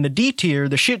 And then in the D tier,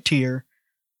 the shit tier,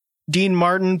 Dean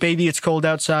Martin, Baby It's Cold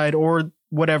Outside, or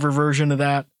whatever version of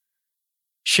that.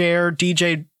 Cher,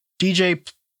 DJ,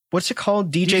 what's it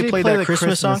called? DJ Play That the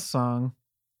Christmas song.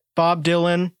 Bob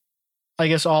Dylan, I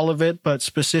guess all of it, but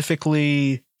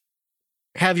specifically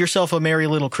Have Yourself a Merry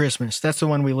Little Christmas. That's the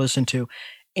one we listened to.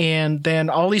 And then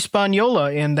Ali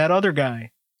Spagnola and that other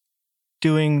guy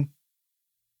doing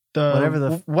Whatever the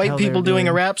the white hell they people were doing a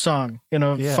doing. rap song in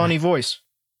a Yeah. funny voice.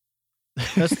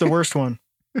 That's the worst one.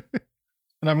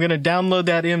 And I'm going to download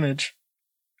that image.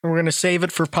 And we're going to save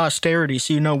it for posterity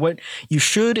so you know what you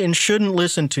should and shouldn't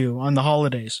listen to on the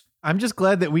holidays. I'm just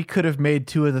glad that we could have made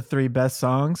 2 of the 3 best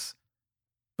songs,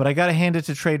 but I got to hand it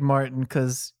to Trade Martin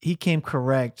because he came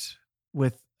correct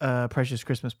with Precious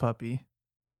Christmas Puppy.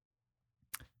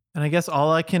 And I guess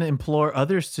all I can implore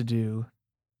others to do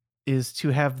is to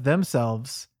have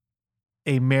themselves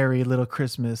A Merry Little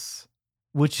Christmas,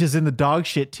 which is in the dog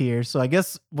shit tier. So I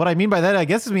guess what I mean by that, I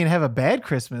guess is mean have a bad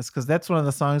Christmas, because that's one of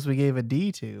the songs we gave a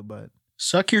D to. But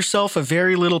Suck Yourself a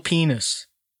Very Little Penis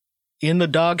in the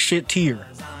dog shit tier.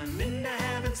 I'm into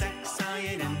having sex, I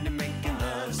ain't into making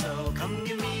love. So come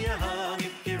give me a hug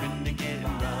if you're into getting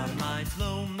rough. My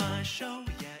flow, my show.